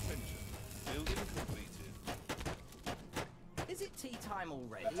 Attention. Building completed. Is it tea time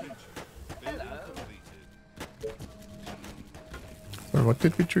already? Attention. Building Hello. completed. So what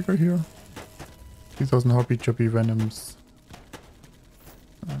did we trigger here? 3000 heartbeat, choppy venoms.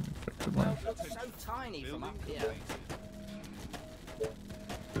 And infected one. Looks so tiny from up Building here. completed.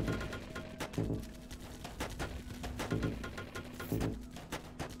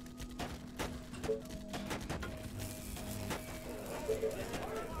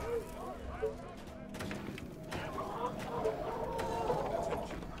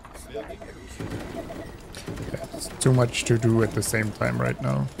 Yeah, it's too much to do at the same time right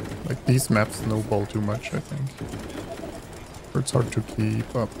now. Like, these maps snowball too much, I think. Or it's hard to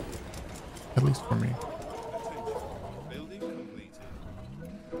keep up. At least for me. Building completed.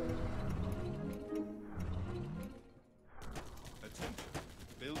 Attention.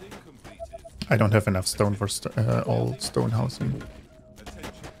 Building completed. I don't have enough stone for all stone housing.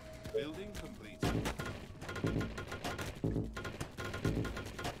 Attention. Building completed.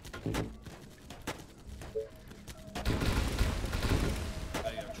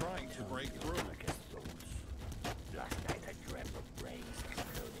 They are trying to break through. Last night I dreamt of brains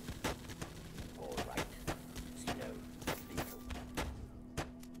exploding. All right. Slow, lethal.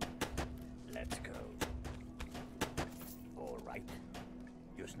 Let's go. All right.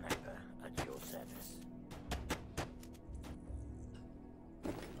 Your sniper at your service.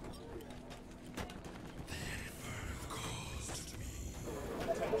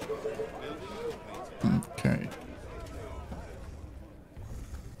 Okay.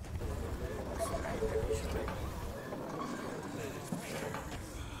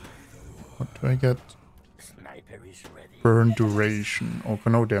 Do I get Sniper is ready. burn duration? Oh,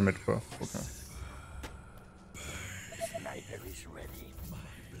 no damage buff. Okay. Sniper is ready.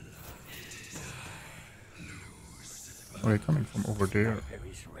 Oh, they're coming from over there. Sniper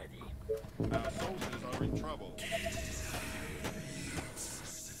is ready. Our soldiers are in trouble.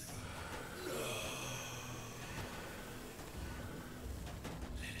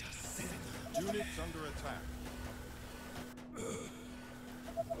 Units under attack.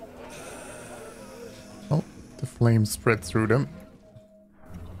 Oh, the flames spread through them.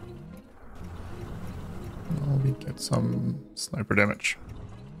 Now we get some sniper damage.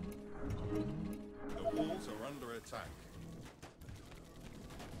 The walls are under attack.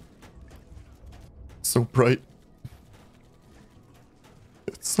 So bright.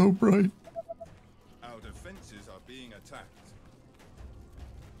 It's so bright. Our defenses are being attacked.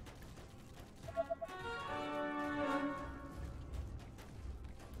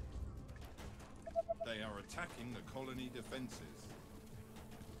 They are attacking the colony defenses.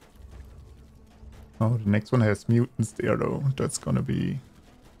 Oh, the next one has mutants there though. That's gonna be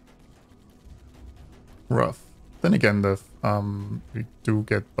rough. Then again, the we do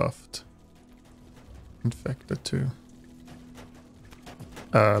get buffed. Infected too.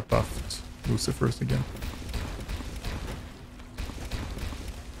 Buffed Lucifers again.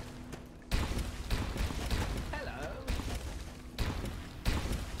 Hello.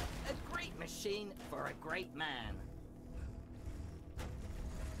 A great machine for a great man.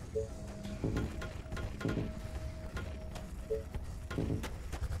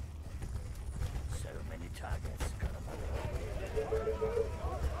 So many targets.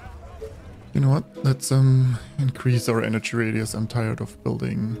 You know what? Let's increase our energy radius. I'm tired of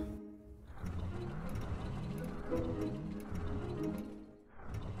building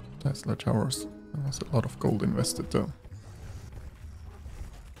Tesla towers. There was a lot of gold invested though.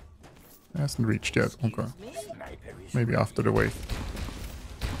 Hasn't reached yet. Okay. Sniper is Maybe after the wave.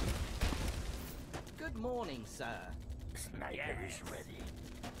 Good morning, sir. Sniper is ready.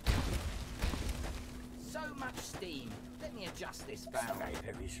 So much steam. Let me adjust this valve.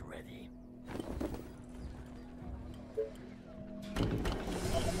 Sniper is ready.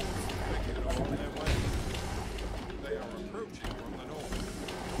 On their way. They are approaching from the north.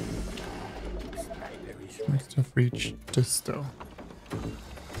 Sniper is Must have reached this though.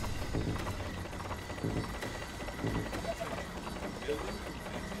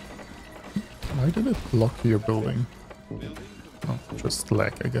 Why did it block your building? Oh, just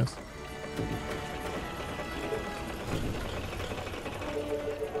lag, I guess.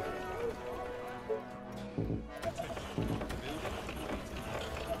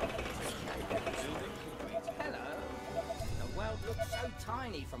 Hello. The world looks so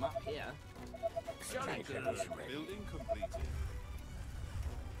tiny from up here. Jolly Sniper good. is ready. Building completed.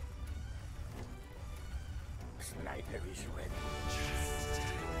 Sniper is ready.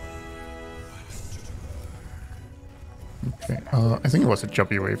 Okay, I think it was a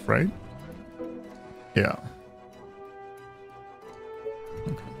choppy wave, right? Yeah.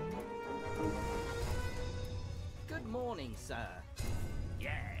 Okay. Good morning, sir.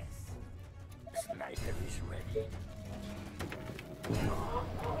 Yes. Sniper is ready.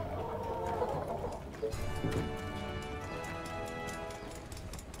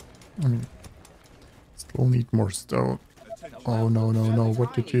 I mean, still need more stone. Oh no, no, no,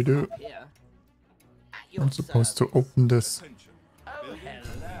 what did you do? Up here. At your I'm supposed to service. open this. Attention. Oh,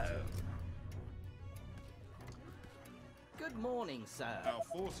 hello. Good morning, sir. Our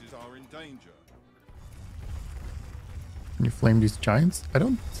forces are in danger. Can you flame these giants? I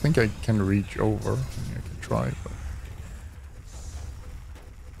don't think I can reach over. I mean, I can try, but...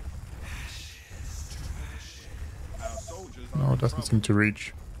 Our soldiers are No, in it doesn't trouble. seem to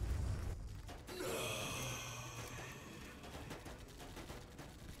reach.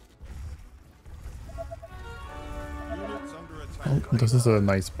 Units under attack. Oh, this is a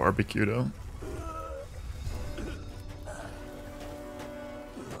nice barbecue though.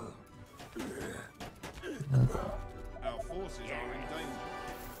 Our forces are in danger.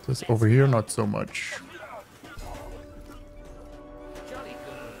 This over here, not so much. Jolly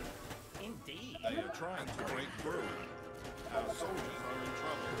good. Indeed. They are trying to break through. Our soldiers are in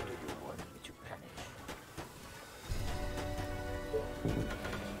trouble. You want me to panic?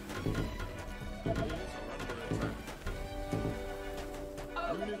 The walls are under attack. Oh,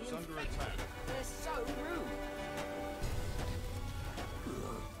 Units the under infected. attack. They're so rude.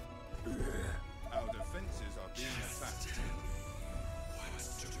 Our defenses are being attacked.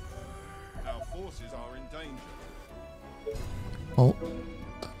 Our forces are in danger. Well,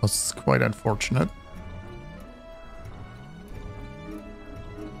 that was quite unfortunate.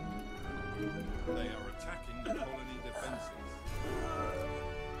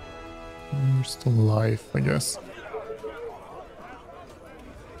 Still alive, I guess. They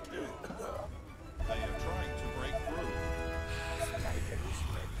are trying to break through.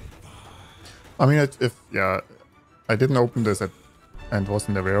 I mean, if yeah, I didn't open this and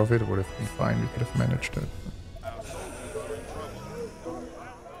wasn't aware of it, it would have been fine. We could have managed it. Our soldiers are in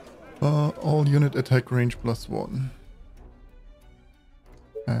trouble. All unit attack range +1.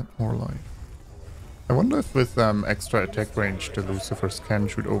 Add more life. I wonder if with extra attack range the Lucifers can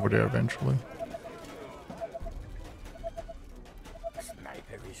shoot over there eventually.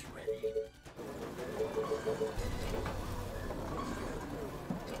 Sniper is ready.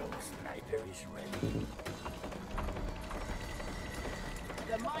 Sniper is ready.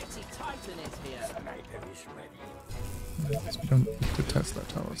 The mighty Titan is here. Sniper is ready. Because we don't need to Tesla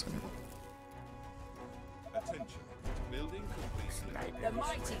towers anymore. Attention. Building complete. The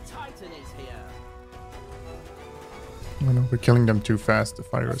mighty Titan is here. I know we're killing them too fast. The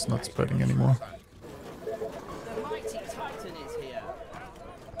fire is not spreading anymore. The mighty Titan is here.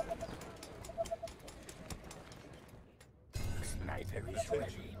 Sniper is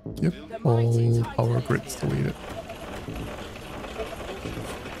ready. Yep, all power grids deleted.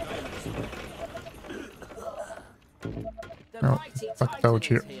 The No, mighty fucked Titan out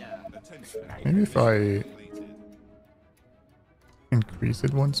here. is here. Attention. Maybe if I Completed. increase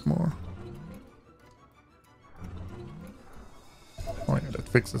it once more. Oh yeah, that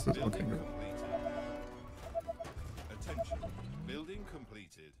fixes it. Okay, Building good. completed. Attention. Building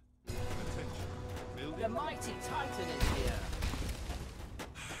completed. Attention. The Building. mighty Titan is here.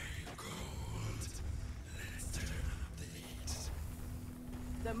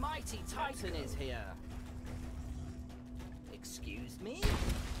 The mighty Titan is here. Excuse me?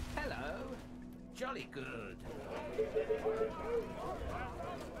 Hello. Jolly good.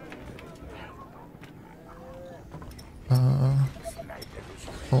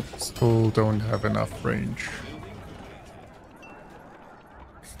 Oh, still don't have enough range.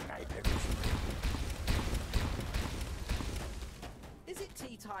 Sniper is ready. Is it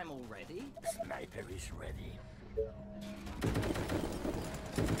tea time already? Sniper is ready.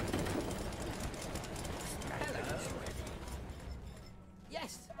 Hello.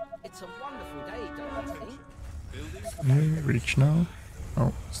 Yes, it's a wonderful day, don't you think? Building. Can we reach now?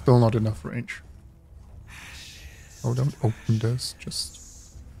 Oh, still not enough range. Oh, don't open this. Just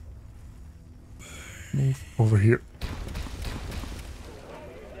move over here.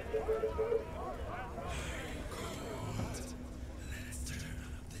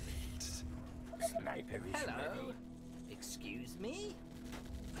 Sniper is Hello. ready. Excuse me?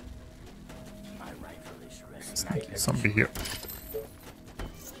 My rifle is ready. Sneaky Sniper is zombie here.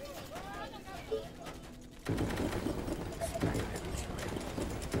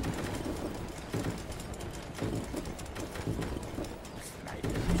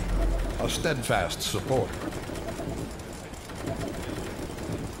 A steadfast supporter.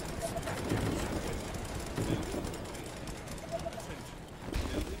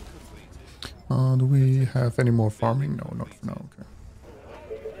 Do we have any more farming? No, not for now. Okay.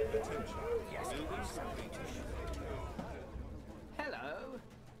 Hello.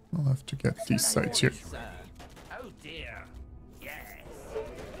 I'll have to get these sites here. Sir. Oh dear. Yes.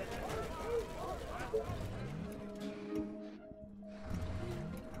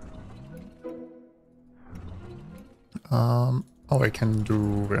 Oh, I can do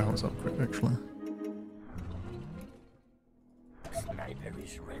warehouse upgrade actually. Sniper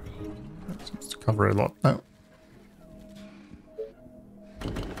is ready. That seems to cover a lot now.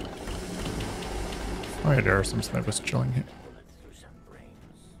 Oh yeah, there are some snipers chilling here. Bullets through some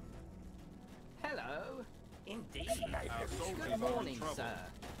brains. Hello. Indeed. Sniper is soldiers Good are in morning, trouble. sir.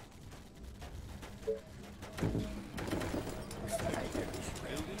 Sniper is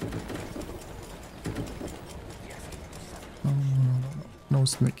ready. Yes, No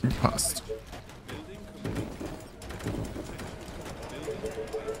sneaking past. Building complete.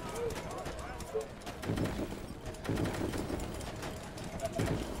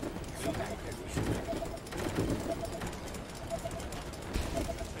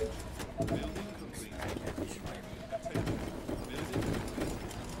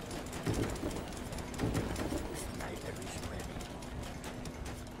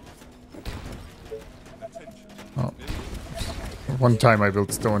 Oh. One time I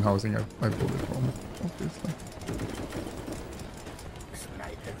built stone housing, I built it wrong, obviously.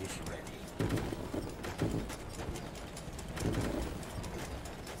 Sniper is ready.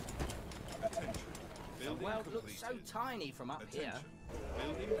 The world looks so tiny from up here.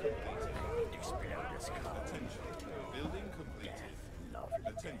 Building completed. Exploders come. Attention. Building completed. Lovely.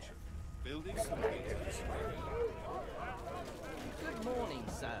 Attention. Building Sniper completed. is ready. Good morning,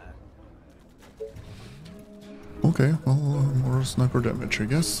 sir. Okay, well, more sniper damage, I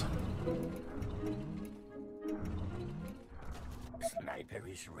guess. Sniper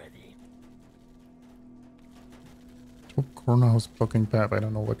is ready. Top corner house blocking path. I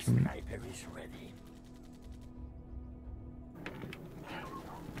don't know what you mean. Sniper is ready.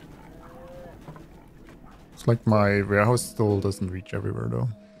 It's like my warehouse still doesn't reach everywhere though.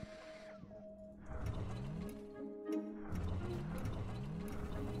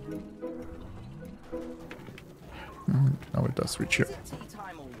 Now it does reach here. Is it tea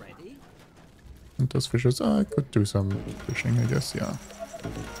time already? And those fishes, I could do some fishing, I guess, yeah.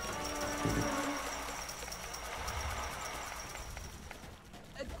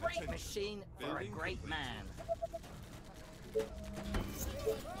 A great machine for a great man.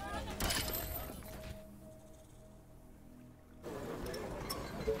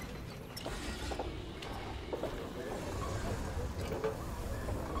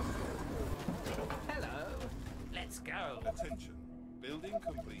 Hello. Let's go. Attention. Building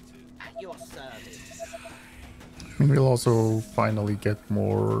completed. At your service. I mean, we'll also finally get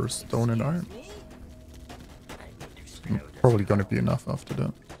more stone and iron. Me? Probably gonna be enough after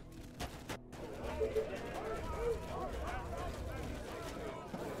that.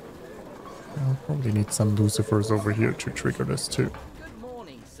 I'll probably need some lucifers over here to trigger this too. Good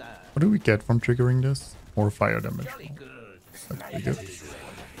morning, sir. What do we get from triggering this? More fire damage. Jolly good. That's pretty good.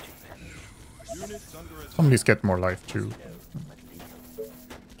 Units under attack. Some of these get more life too.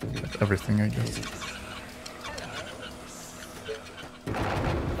 Like everything, I guess.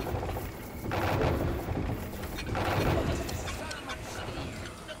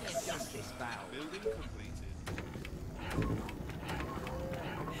 Adjust this valve. Building completed.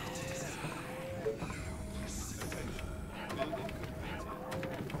 Attention. Building completed.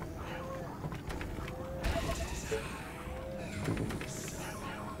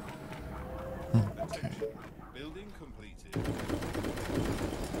 Okay. Building completed.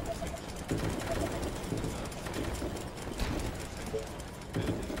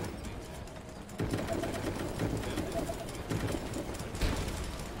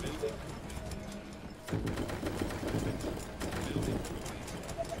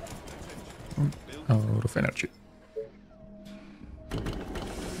 Out of energy.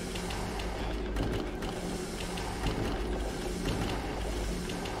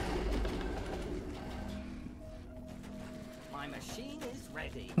 My machine is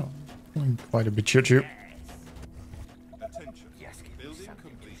ready. Oh, doing quite a bit here too. Attention. Yes, give me Building something to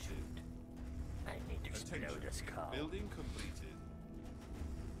completed. shoot. I need to explode Attention. this car. Building completed.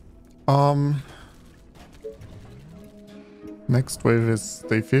 Next wave is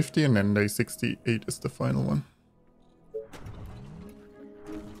day 50 and then day 68 is the final one.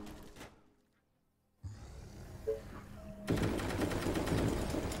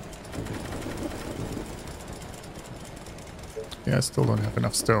 Yeah, I still don't have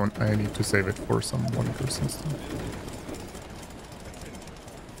enough stone. I need to save it for some wonders and stuff.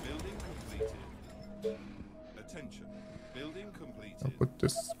 Building completed. Attention. Building completed. I'll put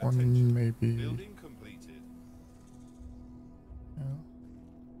this Attention. one maybe Building completed.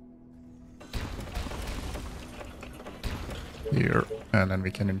 here, and then we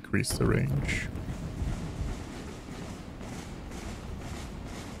can increase the range.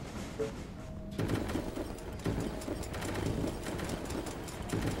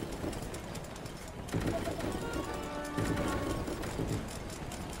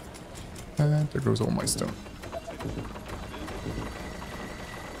 And there goes all my stone.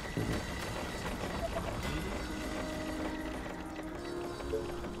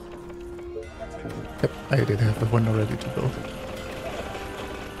 Yep, I did have the one already to build.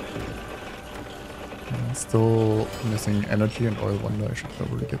 Still missing energy and oil wonder. I should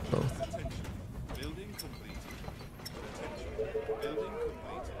probably get both. Building completed. Attention. Building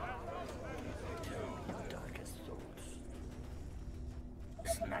completed. Darkest thoughts.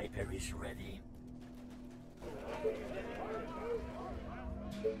 Sniper is ready.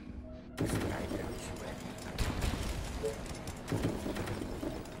 Sniper is ready.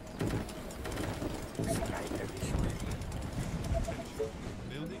 Sniper is ready.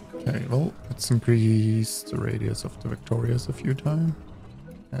 Building Okay, well, let's increase the radius of the Victorias a few times.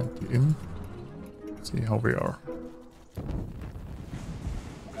 At the inn. See how we are.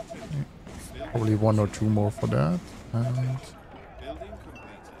 Okay. Probably one or two more for that. And building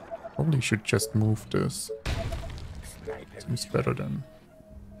completed. probably should just move this. Sniper Seems better than...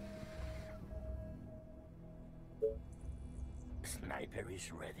 Sniper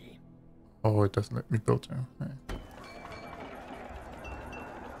is ready. Oh, it doesn't let me build now. Okay.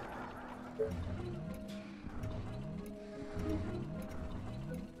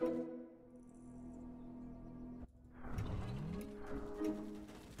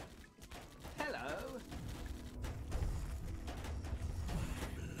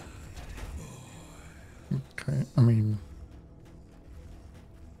 I mean,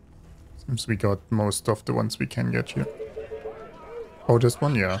 seems we got most of the ones we can get here. Oh, just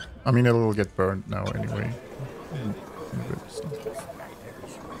one, yeah. I mean, it'll get burned now anyway. In a bit, so.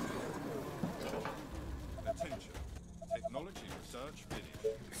 Attention. Technology research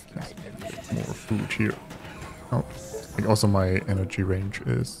finished. More food here. Oh, I think also my energy range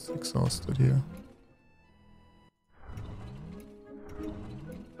is exhausted here.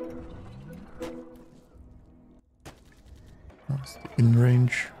 That's the in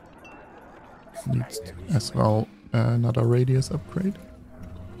range. Needs as well another radius upgrade.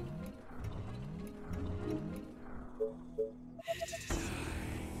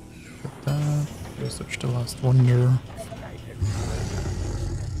 Get that. Research the last wonder.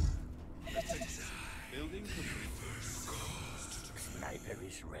 Building complete. Sniper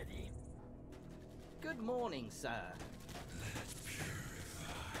is ready. Good morning, sir.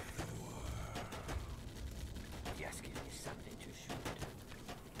 Just give me something to shoot.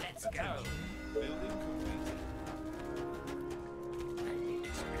 Let's go. Building completed. I need to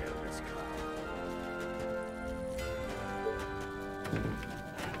explode this car.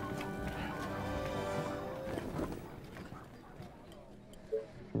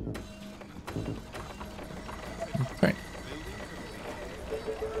 Okay.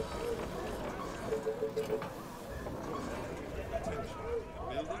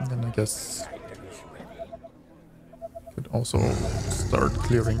 And then I guess could also start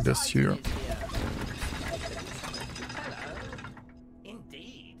clearing this here.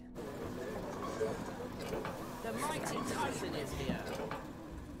 Indeed. The mighty Titan is here.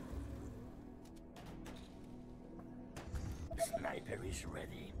 Sniper is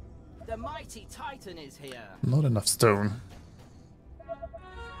ready. The mighty Titan is here. Not enough stone.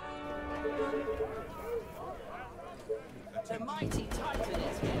 The mighty Titan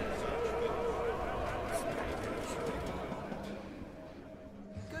is here.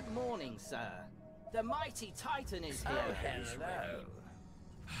 Good morning, sir. The mighty Titan is here. Oh, hello.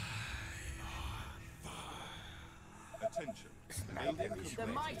 Attention. Building Is The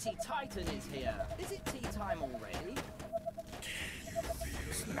mighty Titan is here. Is it tea time already?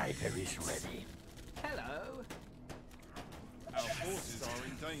 Sniper is ready. Hello. Our forces are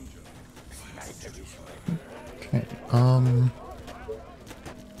in danger. Sniper is ready. Okay,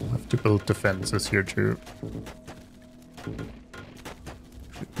 we'll have to build defenses here too.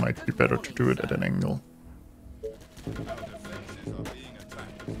 It might be better to do it at an angle. Our defenses are being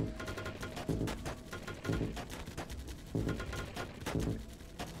attacked.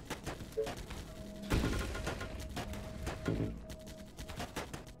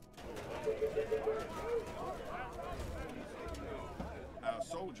 Our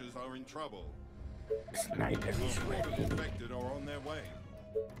soldiers are in trouble. Sniper is ready. Infected are on their way.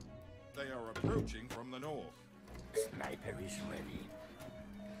 They are approaching from the north. Sniper is ready.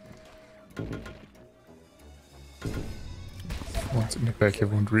 Once in the back, he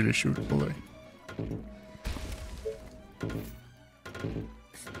won't really shoot, will they?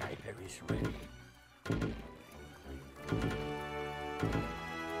 Sniper is ready.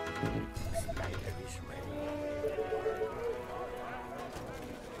 Sniper is ready.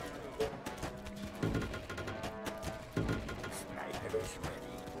 Sniper is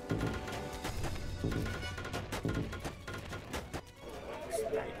ready.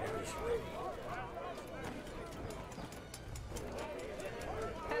 Sniper is ready.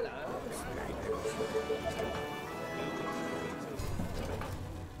 Hello. Sniper is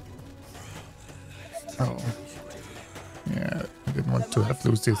Oh, ready. yeah, I didn't want to have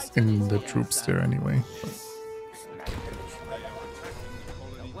losses in the troops there anyway. But Sniper is They ready. are attacking the The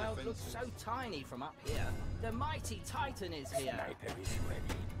colony world looks defenses. so tiny from up here. The mighty Titan is here. Sniper is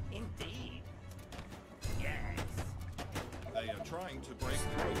ready. Indeed. Yes. They are trying to break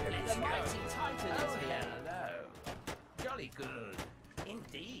through. The mighty Titan is here. Hello. Jolly good.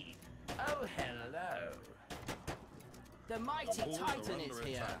 Indeed. Oh, hello. The mighty Walls are Titan is under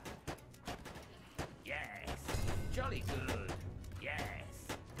here. attack. Yes. Jolly good. Yes.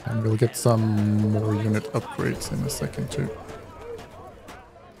 and we'll get some more unit upgrades in a second too.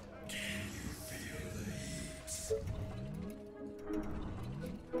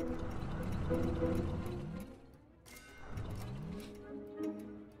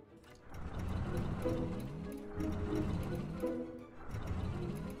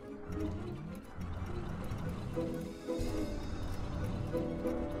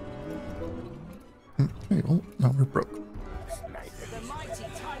 Okay, well, now we're broke. The mighty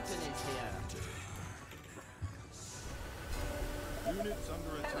Titan is here. Units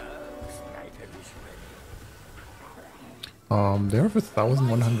under attack. Sniper is ready. They have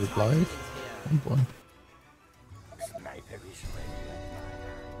 1,100 life. Is here. Oh boy.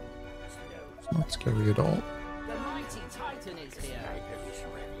 Not scary at all. The mighty Titan is here. Sniper is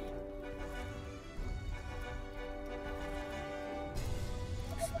ready.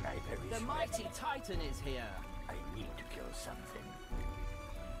 Sniper is The mighty Titan is here. I need to kill something.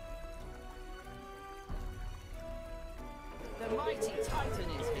 The mighty Titan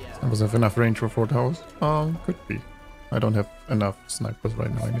is here. I was have enough range for 4 towers? Could be. I don't have enough snipers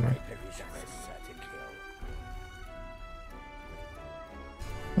right now anyway. Sniper is ready to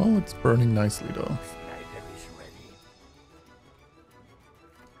kill. Well, it's burning nicely though. Sniper is ready.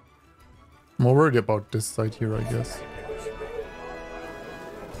 I'm more worried about this side here, I guess. Sniper is ready.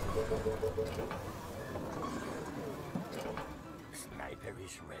 Sniper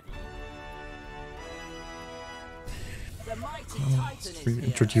is ready. The mighty Titan is We here.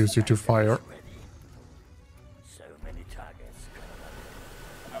 introduce you to fire. Ready. So many targets.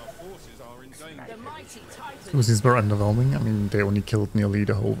 Our forces are in danger. The mighty Titan. Lucy's were underwhelming. I mean, they only killed nearly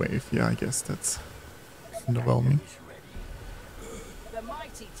the whole wave. Yeah, I guess that's underwhelming. Is ready. The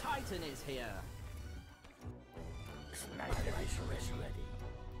mighty Titan is here. Sniper is ready.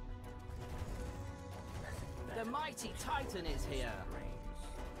 The mighty Titan is here.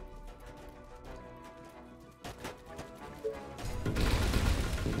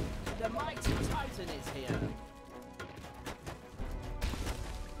 The mighty Titan is here.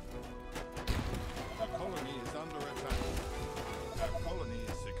 The colony is under attack. Our colony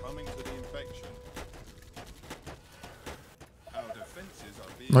is succumbing to the infection. Our defenses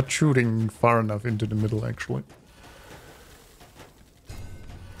are being... Not shooting far enough into the middle, actually.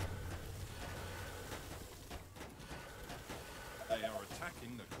 They are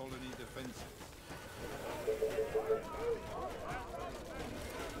attacking the colony defenses.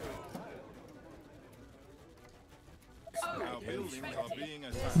 Our buildings are being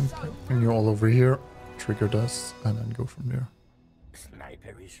attacked. Bring you all over here, trigger dust, and then go from there.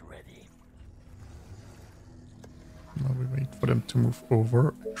 Sniper is ready. Now we wait for them to move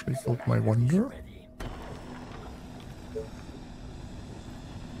over. Actually, build my wonder. Ready.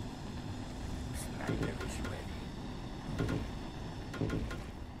 Sniper is ready.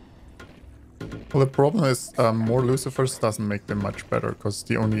 Well, the problem is more Lucifers doesn't make them much better, because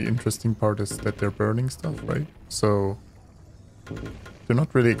the only interesting part is that they're burning stuff, right? So they're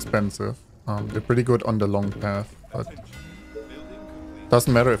not really expensive. They're pretty good on the long path, but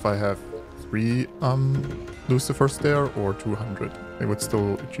doesn't matter if I have 3 Lucifers there or 200. They would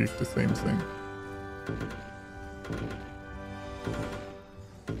still achieve the same thing.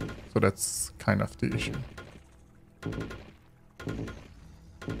 So that's kind of the issue.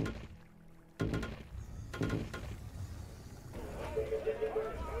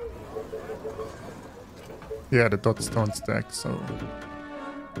 Yeah, the dots don't stack, so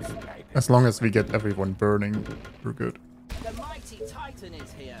as long as we get everyone burning, we're good. The mighty Titan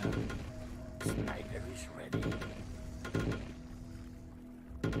is here. Sniper is ready.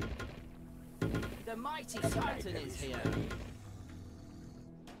 The mighty Titan is here.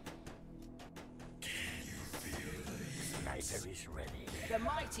 Sniper is ready. The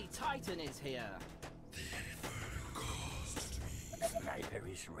mighty Titan is here. Sniper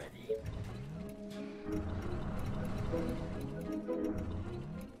is ready.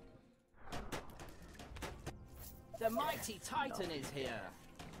 The mighty Titan is here.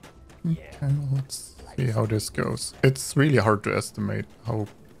 Okay, well, let's see how this goes. It's really hard to estimate how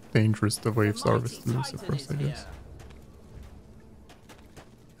dangerous the waves are with the Lucifers, I guess.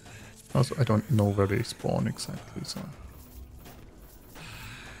 Also, I don't know where they spawn exactly, so...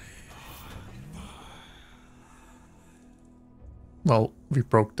 Well, we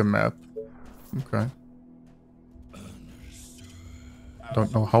broke the map. Okay.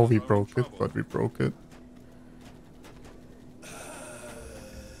 Don't know how we broke it, but we broke it.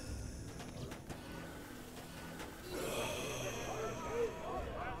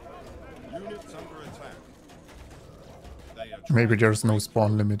 Units under attack. They are Maybe there's no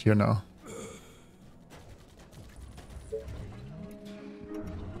spawn limit here now.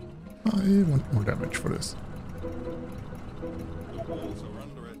 I want more damage for this. The walls are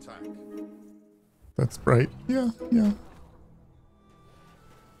under attack. That's bright. Yeah, yeah.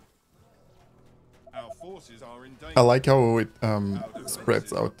 Our forces are in danger. I like how it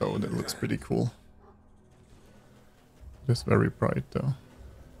spreads out though. That looks pretty cool. It's very bright though.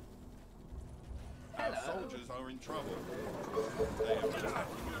 Our soldiers are in trouble. They are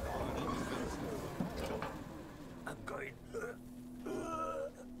attacking the colony defenses. I'm going.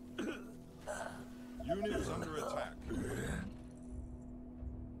 Units under attack.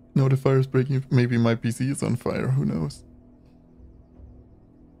 No, the fire's breaking. Maybe my PC is on fire. Who knows?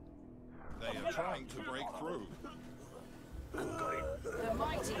 They are trying to break through. The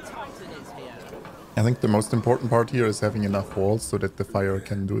mighty Titan is here. I think the most important part here is having enough walls so that the fire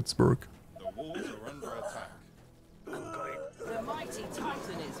can do its work. The walls are under attack. The mighty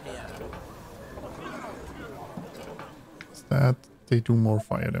Titan is here. Is that they do more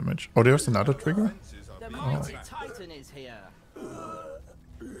fire damage? Oh, there's another trigger? Fences are The being mighty attacked. Titan is here.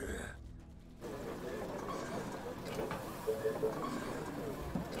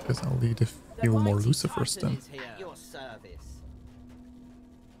 Guess I'll need a The few more mighty Lucifers Titan then. is here. At your service.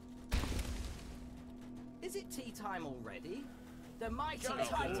 Is it tea time already? The mighty Our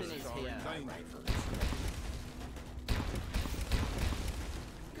Titan forces is are here. in danger.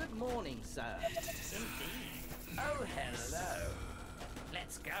 Good morning, sir. Indeed. Oh, hello.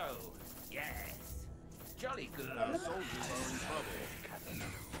 Let's go. Yes. Jolly good. Our soldiers are in trouble.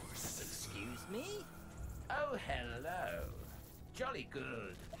 Excuse me? Oh, hello. Jolly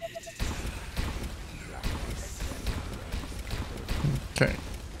good. Okay.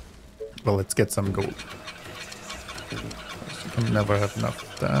 Well, let's get some gold. You can never have enough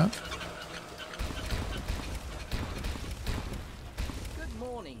of that. Good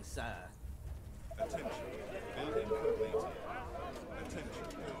morning, sir. Attention. Building completed. Attention.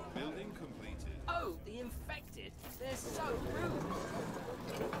 Building completed. Oh, the infected. They're so rude.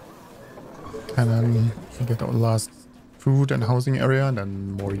 And then we get our last food and housing area, and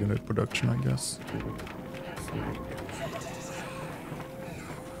then more unit production, I guess.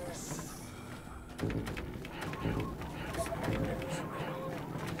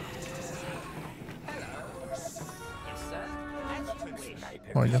 Yes, sir. As you wish.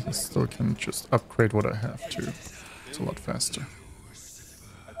 Oh, I guess I still can just upgrade what I have too. It's a lot faster.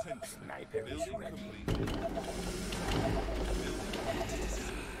 Attention. Building completed.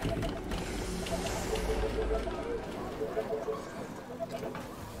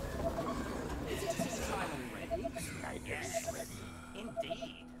 Is it tea time already? Yes.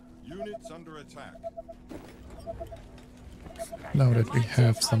 Indeed. Units under attack. Now that we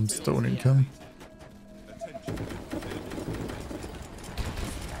have some stone income. Attention.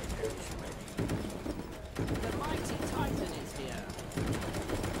 The mighty Titan is here.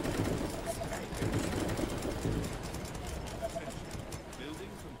 Building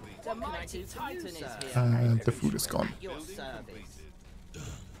complete. The mighty Titan is here. And the food is gone. At your Building service.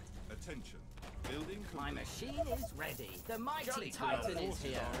 completed. Attention. Building My complete. machine is ready. The mighty Jolly good. Our Titan is forces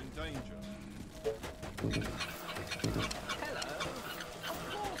here. are in danger. Hello. Of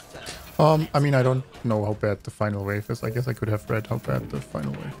course, sir. I mean, I don't know how bad the final wave is. I guess I could have read how bad the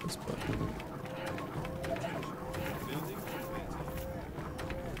final wave is, but Building completed.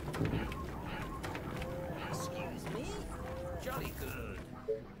 Excuse me? Jolly good.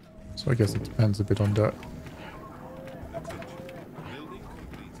 so I guess it depends a bit on that. Attention. Building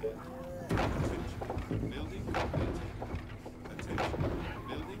completed. Attention. Building completed. Attention.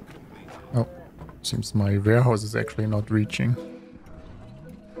 Building completed. Oh, seems my warehouse is actually not reaching.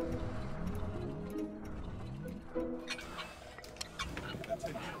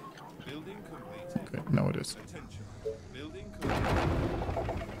 Attention. Building completed. Okay, now it is. Attention. Building completed.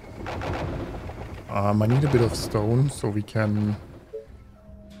 I need a bit of stone so we can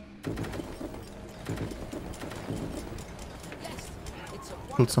Yes. It's a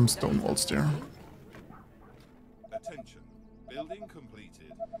build some wonderful stone day. walls there. Attention. Building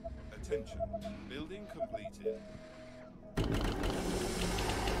completed. Attention. Building completed.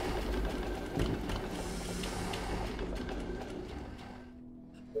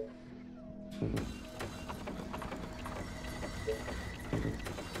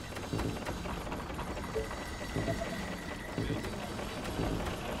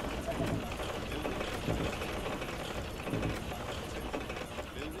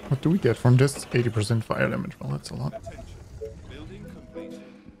 What do we get from this? 80% fire damage. Well, that's a lot. Attention. Building completed.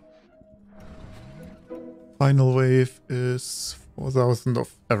 Final wave is 4,000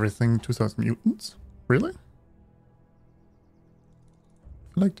 of everything, 2,000 mutants. Really? I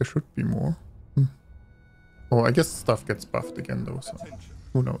feel like there should be more. Oh, I guess stuff gets buffed again though, so Attention.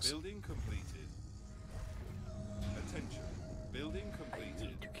 who knows. Building completed. Attention. Building completed.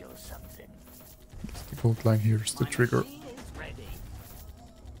 Need to kill something. The gold line here is the My trigger. machine is ready.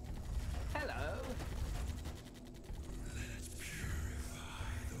 Hello.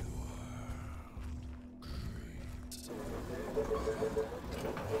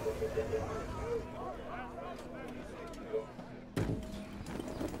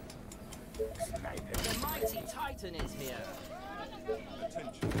 The mighty Titan is here.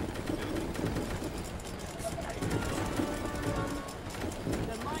 Attention.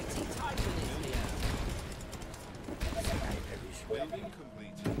 The mighty Titan is here.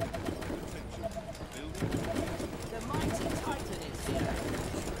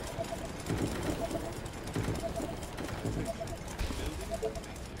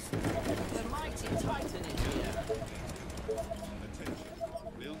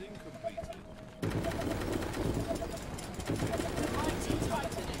 Building completed. The mighty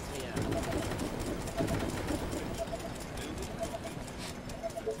Titan is here.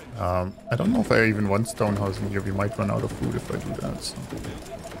 I don't know if I even want stone housing here. We might run out of food if I do that. So.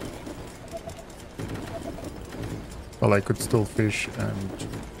 Well, I could still fish and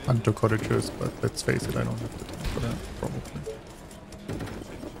hunt the cottages, but let's face it, I don't have the time for that, probably.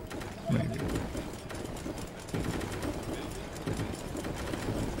 Maybe.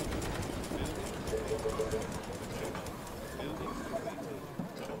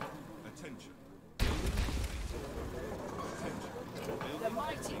 Attention. The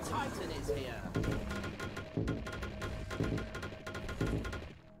mighty Titan is here.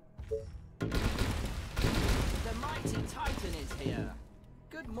 The mighty Titan is here.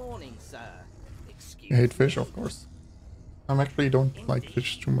 Good morning, sir. Excuse You hate me. fish, of course. I actually don't like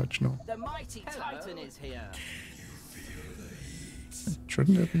fish too much, no. The mighty Titan is here.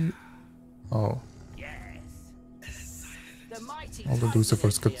 Shouldn't there be? Oh, Yes. The mighty all the Titan Lucifers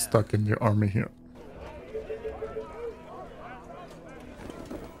is got here. stuck in the army here.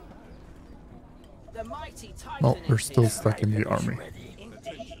 The mighty Titan Well, is they're still here. stuck in the army.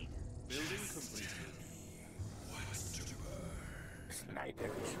 Indeed. Building completed. Sniper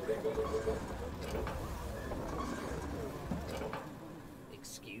is ready.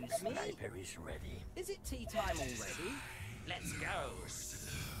 Excuse me? Sniper is ready. Is it tea time already? Let's go.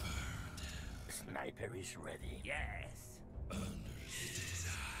 Sniper is ready. Yes.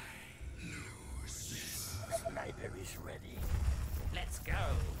 Sniper is ready. Let's go.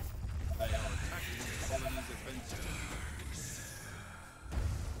 They are attacking the colony's offensive.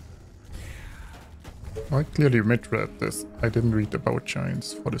 I clearly misread this. I didn't read about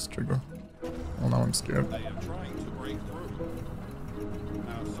giants for this trigger. Well, now I'm scared. They are trying to break through.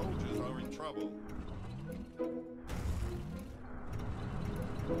 Our soldiers are in trouble.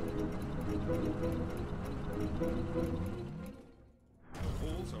 The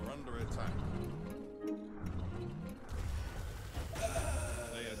walls are under attack.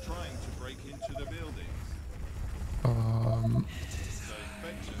 They are trying to break into the buildings. The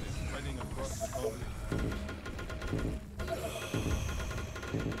infection is spreading across the colony.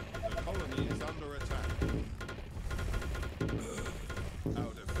 The colony is under attack.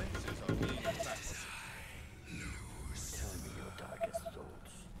 Our defenses are being attacked. Tell me your darkest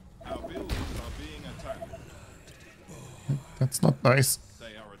thoughts. Our buildings are being attacked. That's not nice.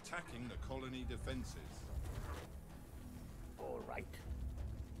 They are attacking the colony defenses. All right.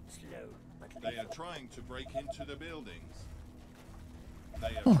 Slow, but They are trying to break into the buildings. They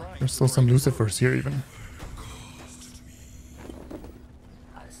are Oh, trying there's to still some break Lucifers here even.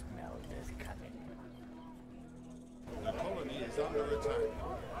 I smell this coming. through. The colony is under attack.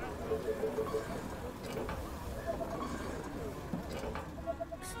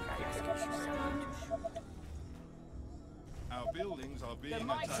 Sniper is ready to shoot. Our buildings are The being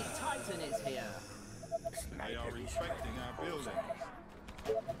mighty attacked. Titan is here. They Sniper are is infecting our buildings.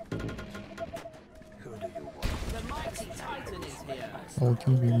 Who do you want? The mighty Titan is here. Oh,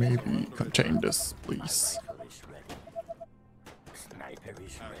 can we maybe contain this, please? Rifle is ready. Sniper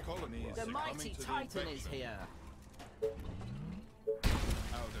is Our ready. colony is The mighty succumbing to the Titan is infection. here.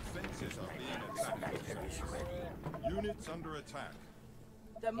 Our defenses are being attacked. Sniper is ready. Units under attack.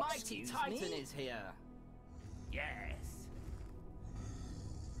 The mighty Excuse Titan me? is here. Yes.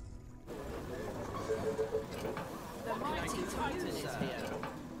 The mighty Titan is here.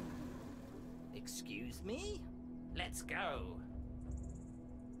 Excuse me? Let's go.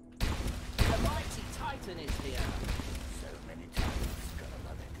 The mighty Titan is here. So many times, gonna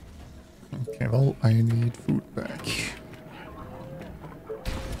love it. Okay, well, I need food back.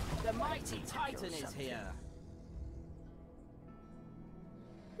 The mighty Titan is here.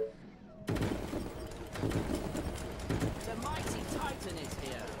 The mighty Titan is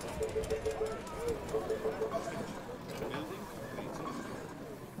here. Building completed.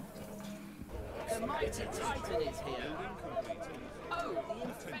 The mighty Titan is here. Building completed. Oh, the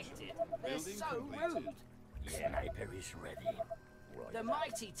infected. They're Building so completed. rude. Sniper is ready. Right. The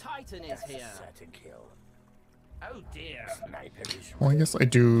mighty Titan is here. Certain kill. Oh dear. Sniper is Well, I guess I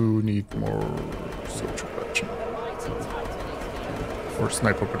do need more soldier production. The mighty Titan is here. Or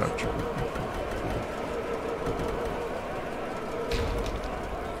sniper production. The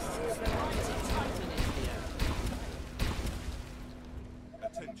mighty Titan is here.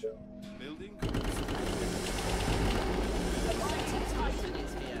 Attention. Building The mighty Titan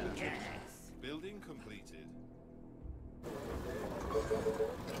is here. Yes. Building completed.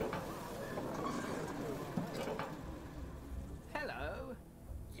 Hello.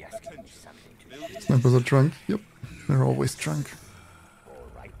 yes, give me something to Building Snipers are drunk. Yep, they're always drunk. All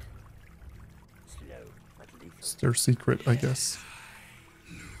It's their secret, I guess.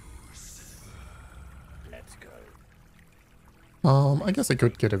 Let's go. I guess I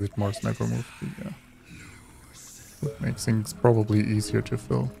could get a bit more sniper move. Yeah. Would make things probably easier to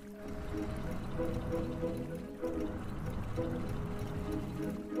fill.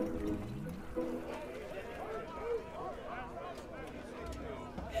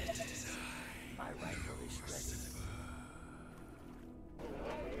 My rifle is ready.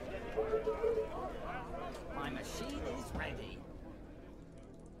 My machine is ready.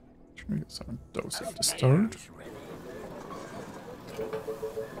 Should we get some of those at the start? Is ready.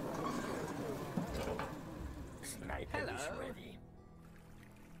 Sniper is Hello. ready.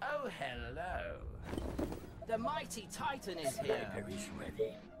 Oh, hello. The mighty Titan is here. Sniper is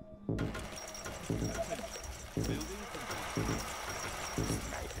ready. Building complete.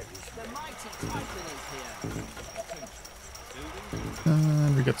 Sniper is The mighty Titan is here. Building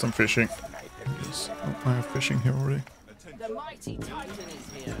And we get some fishing. sniper is Yes. Oh, I have fishing here already. attention. The mighty Titan is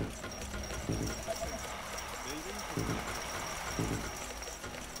here. Building complete.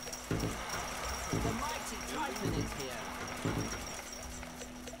 The mighty Titan is here.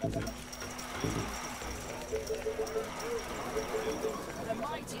 The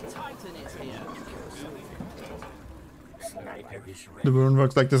mighty Titan is here. sniper is ready. The burn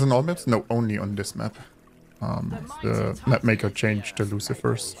works like this on all maps? No, only on this map. The map maker changed the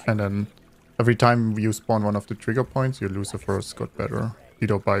Lucifers, and then every time you spawn one of the trigger points, your Lucifers got better,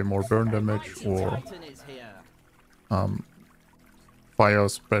 either by more burn damage Mighty or Titan is here. fire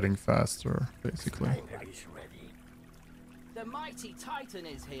spreading faster, basically. Sniper is ready. The mighty Titan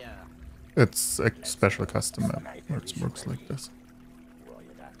is here. It's a special custom map where it works like this.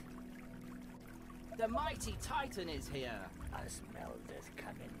 Roger that. The mighty Titan is here. I smell this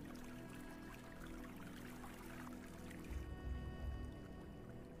coming.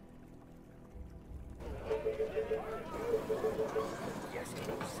 Yes, give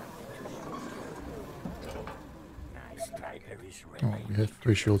me something to shoot. Nice sniper is Oh, ready. we have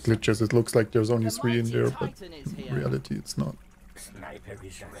visual glitches. It looks like there's only The 3 in mighty there, but Titan is in here. reality it's not. Sniper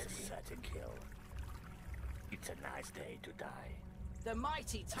is ready. Set a kill. It's a nice day to die. The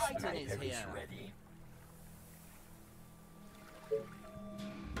mighty Titan is Sniper is here. ready.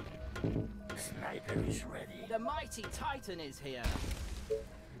 Sniper is ready. The mighty Titan is here.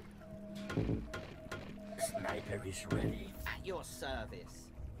 Sniper is ready. At your service.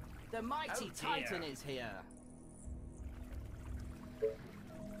 The mighty Oh, dear. Titan is here.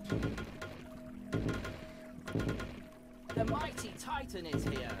 The mighty Titan is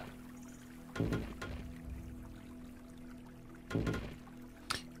here.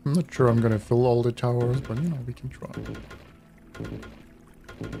 I'm not sure I'm gonna fill all the towers, but you know, we can try.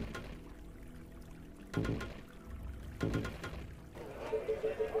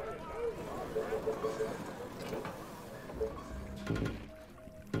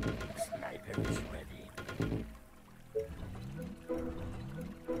 Sniper is ready.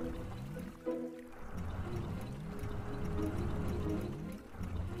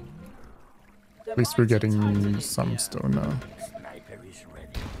 The At least we're mighty getting Titan is some here. stone now. Sniper is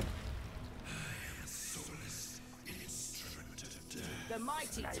ready. The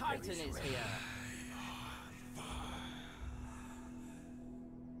mighty Titan is here.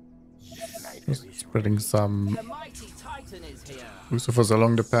 Sniper Just is spreading some The mighty Titan is here. Lucifers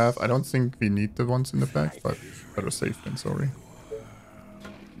along the path. I don't think we need the ones in the back, but better safe than sorry.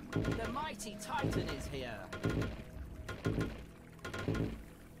 The mighty Titan is here.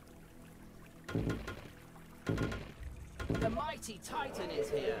 The mighty Titan is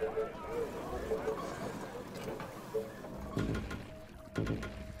here.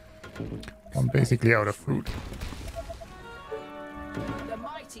 I'm basically out of food. The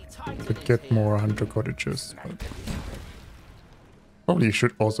mighty Titan Could is get here. more hunter cottages, but probably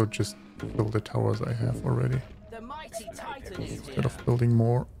should also just fill the towers I have already The mighty Titan is instead here. of building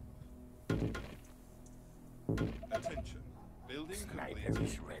more. Attention. Building Sniper completed.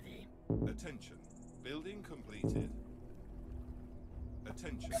 is ready. Attention. Building completed.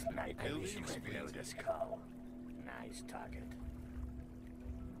 Attention. Sniper is Building ready. Explode the completed. skull. Nice target.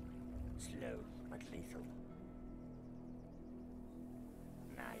 Slow but lethal.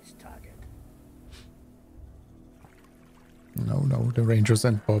 Nice target. No, the Rangers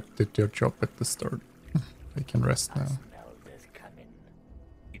and Bob did their job at the start. They can rest now. Smell this coming.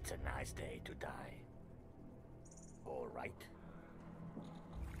 It's a nice day to die. All right.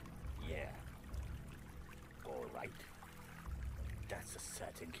 Yeah. All right. That's a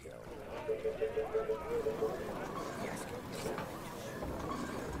certain kill. Yes, give me something to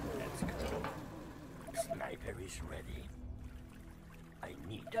shoot. Let's go. Sniper is ready. I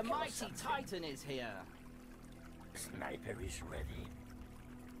need to The kill mighty something. Titan is here. Sniper is ready.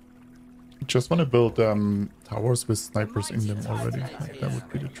 Just want to build towers with snipers in them already. Like, that would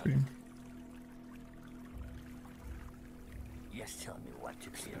be the dream. Yes, tell me what to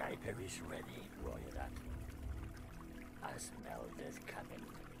kill. Sniper is ready. Roger that. I smell this coming.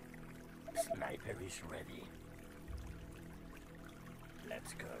 Sniper is ready.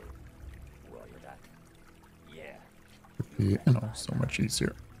 Let's go. Roger that. Yeah. Would be, you know, so much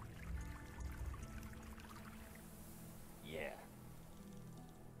easier. Yeah.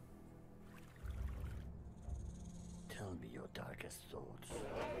 Tell me your darkest thoughts.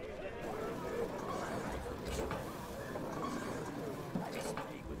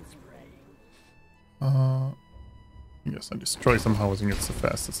 Yes, I destroy some housing. It's the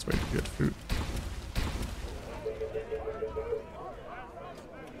fastest way to get food.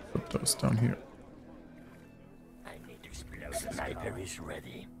 Put those down here. I need to explode. Sniper is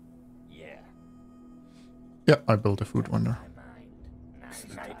ready. Yeah. Yeah, I built a food wonder.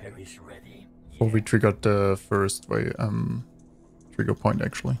 Sniper is ready. Before we triggered the first way, trigger point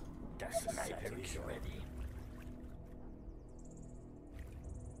actually. The sniper is ready.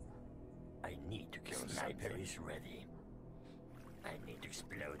 I need to kill. Sniper is ready. I need to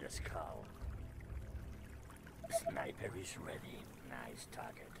explode a skull. Sniper is ready. Nice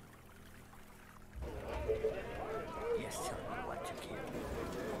target. Yes, tell me what to kill.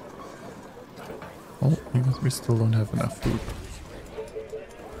 Oh, because we still don't have enough food.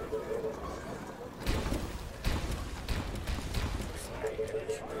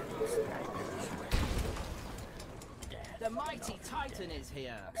 The mighty Titan is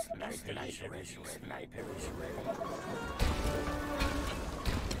here. Sniper is ready. Sniper is ready.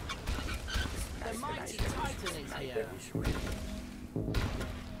 The mighty Titan is here.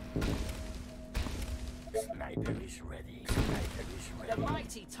 Sniper is ready. Sniper is ready. The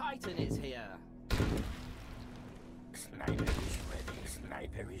mighty Titan is here. Sniper is ready.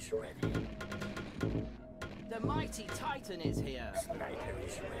 Sniper is ready. The mighty Titan is here. Sniper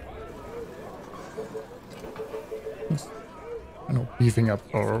is ready. You know, beefing up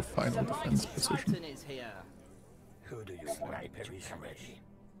our final The defense mighty position. Titan is here. Who do you want? Sniper is ready.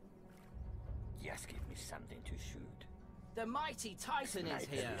 Just give me something to shoot. The mighty Titan is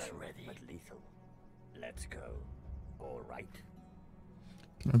Sniper here. is ready. But lethal. Let's go. All right.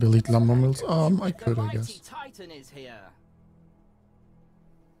 Can I delete lumber mills? I The could, I mighty guess. Titan is here.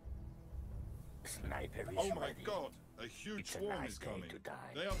 Sniper is Oh my ready. god, a huge It's a swarm nice is day coming. to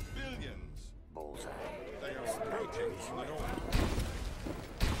die. They are billions. Bullseye. They are approaching from the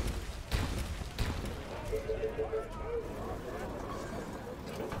north.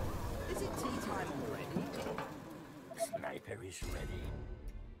 Is it tea time already? Sniper is ready.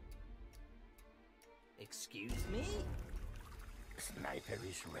 Excuse me? Sniper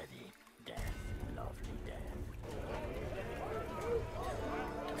is ready. Death. Lovely death.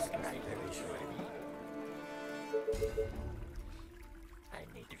 The sniper is ready. I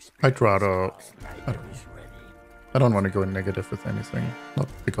need to speak. I'd rather... Sniper is ready. I don't want to go negative with anything. Not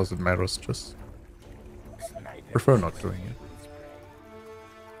because it matters, just Sniper prefer is not ready. doing it.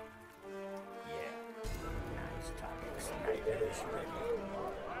 Yeah. Nice target. Sniper is ready.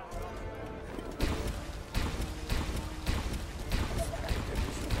 Sniper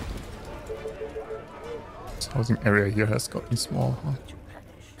is ready. This housing area here has gotten small, huh? To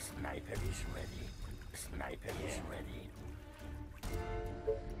punish. Sniper is ready. Sniper is ready.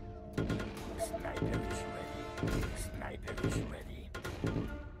 Sniper is ready. Sniper is ready.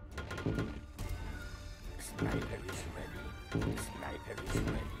 Sniper is ready. Sniper is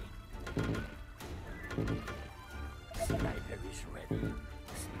ready. Sniper is ready.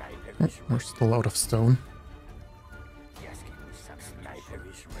 Sniper is We're ready. still out of stone. Just give me some. Sniper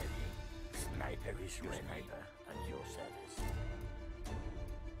is ready. Sniper is ready. Sniper at your service.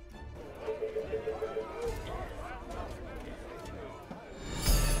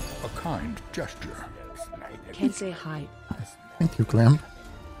 A kind gesture. Sniper Kensei hi. Thank you, Glam.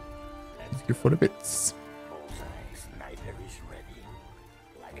 Thank you for the bits. Bullseye. Sniper is ready.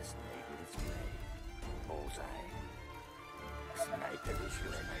 Like a snake with its prey. Bullseye. Sniper is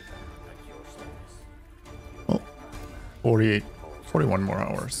ready. At your service. Oh, 48, 41 more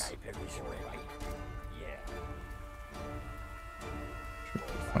hours. Sniper is ready. Yeah. Should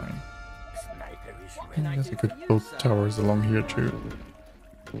be fine. Sniper is What ready. can I I guess do you for could you, build sir? towers along here too.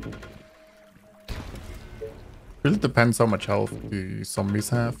 Really depends how much health the zombies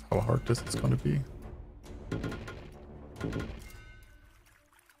have, how hard this is gonna be.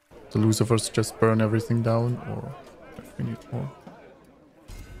 The Lucifers just burn everything down, or if we need more.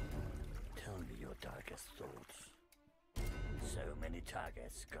 Tell me your darkest thoughts. So many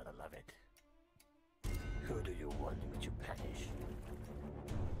targets, gotta love it. Who do you want me to punish?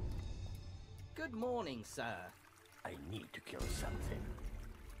 Good morning, sir. I need to kill something.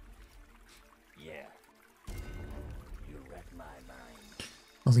 Yeah. You read my mind.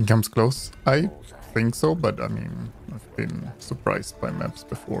 Nothing comes close. I think so, but I mean, I've been surprised by maps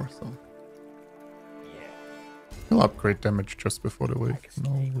before, so. Yeah. We'll upgrade damage just before the wave.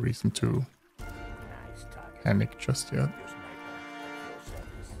 No reason to Nice target. panic just yet. Your sniper at your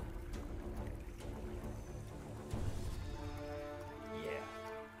service. Yeah.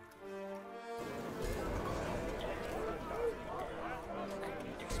 I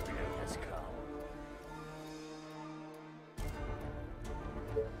need to explode that skull.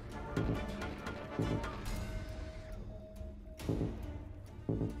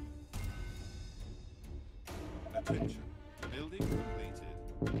 Attention. Building completed.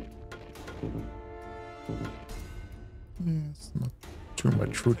 Yeah, it's not too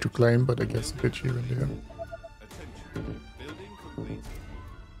much route to climb, but I guess a bit here and there. Attention. Building completed.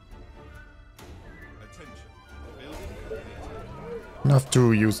 Attention. Building completed. Enough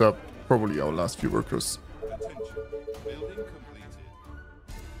to use up probably our last few workers. Attention. Building completed.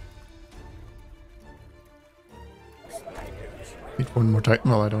 Need one more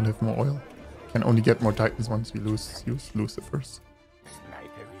Titan. Well, I don't have more oil. Can only get more Titans once we use Lucifers.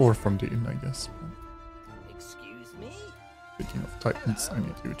 Or from the inn, I guess. Excuse me? Speaking of Titans, I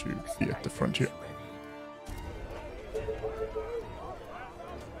need you to be at the frontier.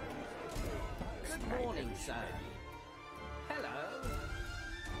 Good morning, sir. Hello.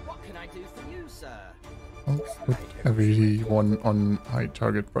 What can I do for you, sir? I'll put everyone on high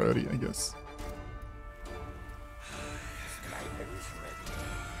target priority, I guess.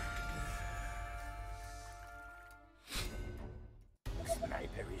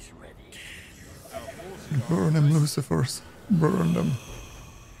 Sniper is ready. Our forces are Burn them, Lucifers. Burn them.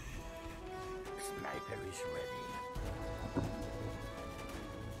 Sniper is ready.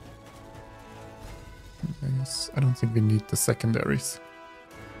 I guess I don't think we need the secondaries.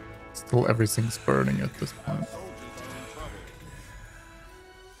 Still everything's burning at this point. soldiers are in trouble.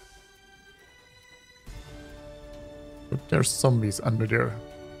 But there's zombies under there.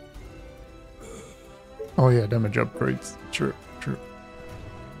 Oh yeah, damage upgrades. Sure, sure.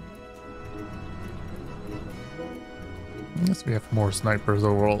 I guess we have more snipers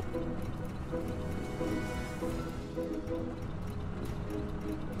overall.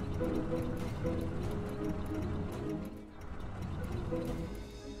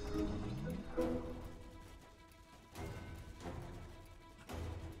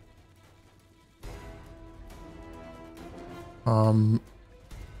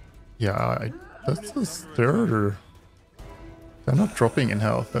 Yeah, that's just they're not dropping in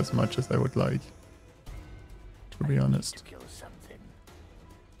health as much as I would like, to be honest. Kill something.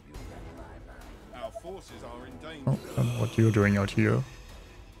 You read my mind. Our forces are in danger. Oh, I don't know what you're doing out here.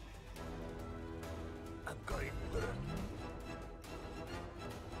 I'm going.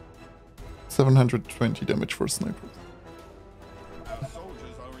 720 damage for snipers. Our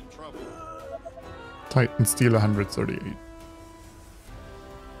soldiers are in trouble. Titan steel 138.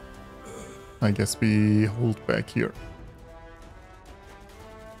 I guess we hold back here.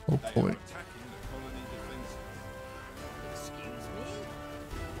 They are Hopefully. attacking the colony defenses. Excuse me?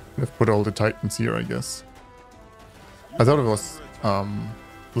 We've put all the Titans here, I guess. I thought it was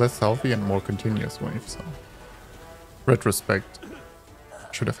less healthy and more continuous wave, so retrospect,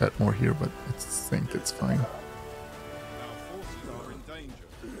 should have had more here, but I think it's fine. Our forces are in danger.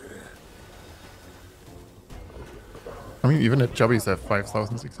 I mean, even at Jubbies have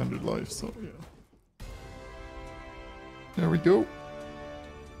 5,600 lives, so yeah. There we go.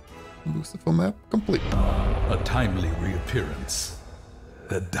 Lucifer map complete. A timely reappearance.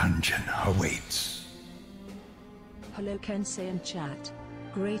 The dungeon awaits. Hello Kensei and chat.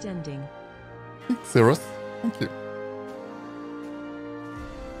 Great ending. Xeros, thank you.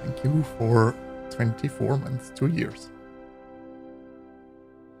 Thank you for 24 months, 2 years.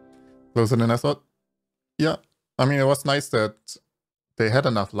 Closer than I thought. Yeah, I mean, it was nice that they had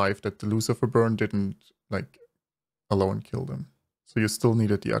enough life that the Lucifer burn didn't, like, alone kill them. So you still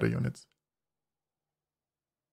needed the other units.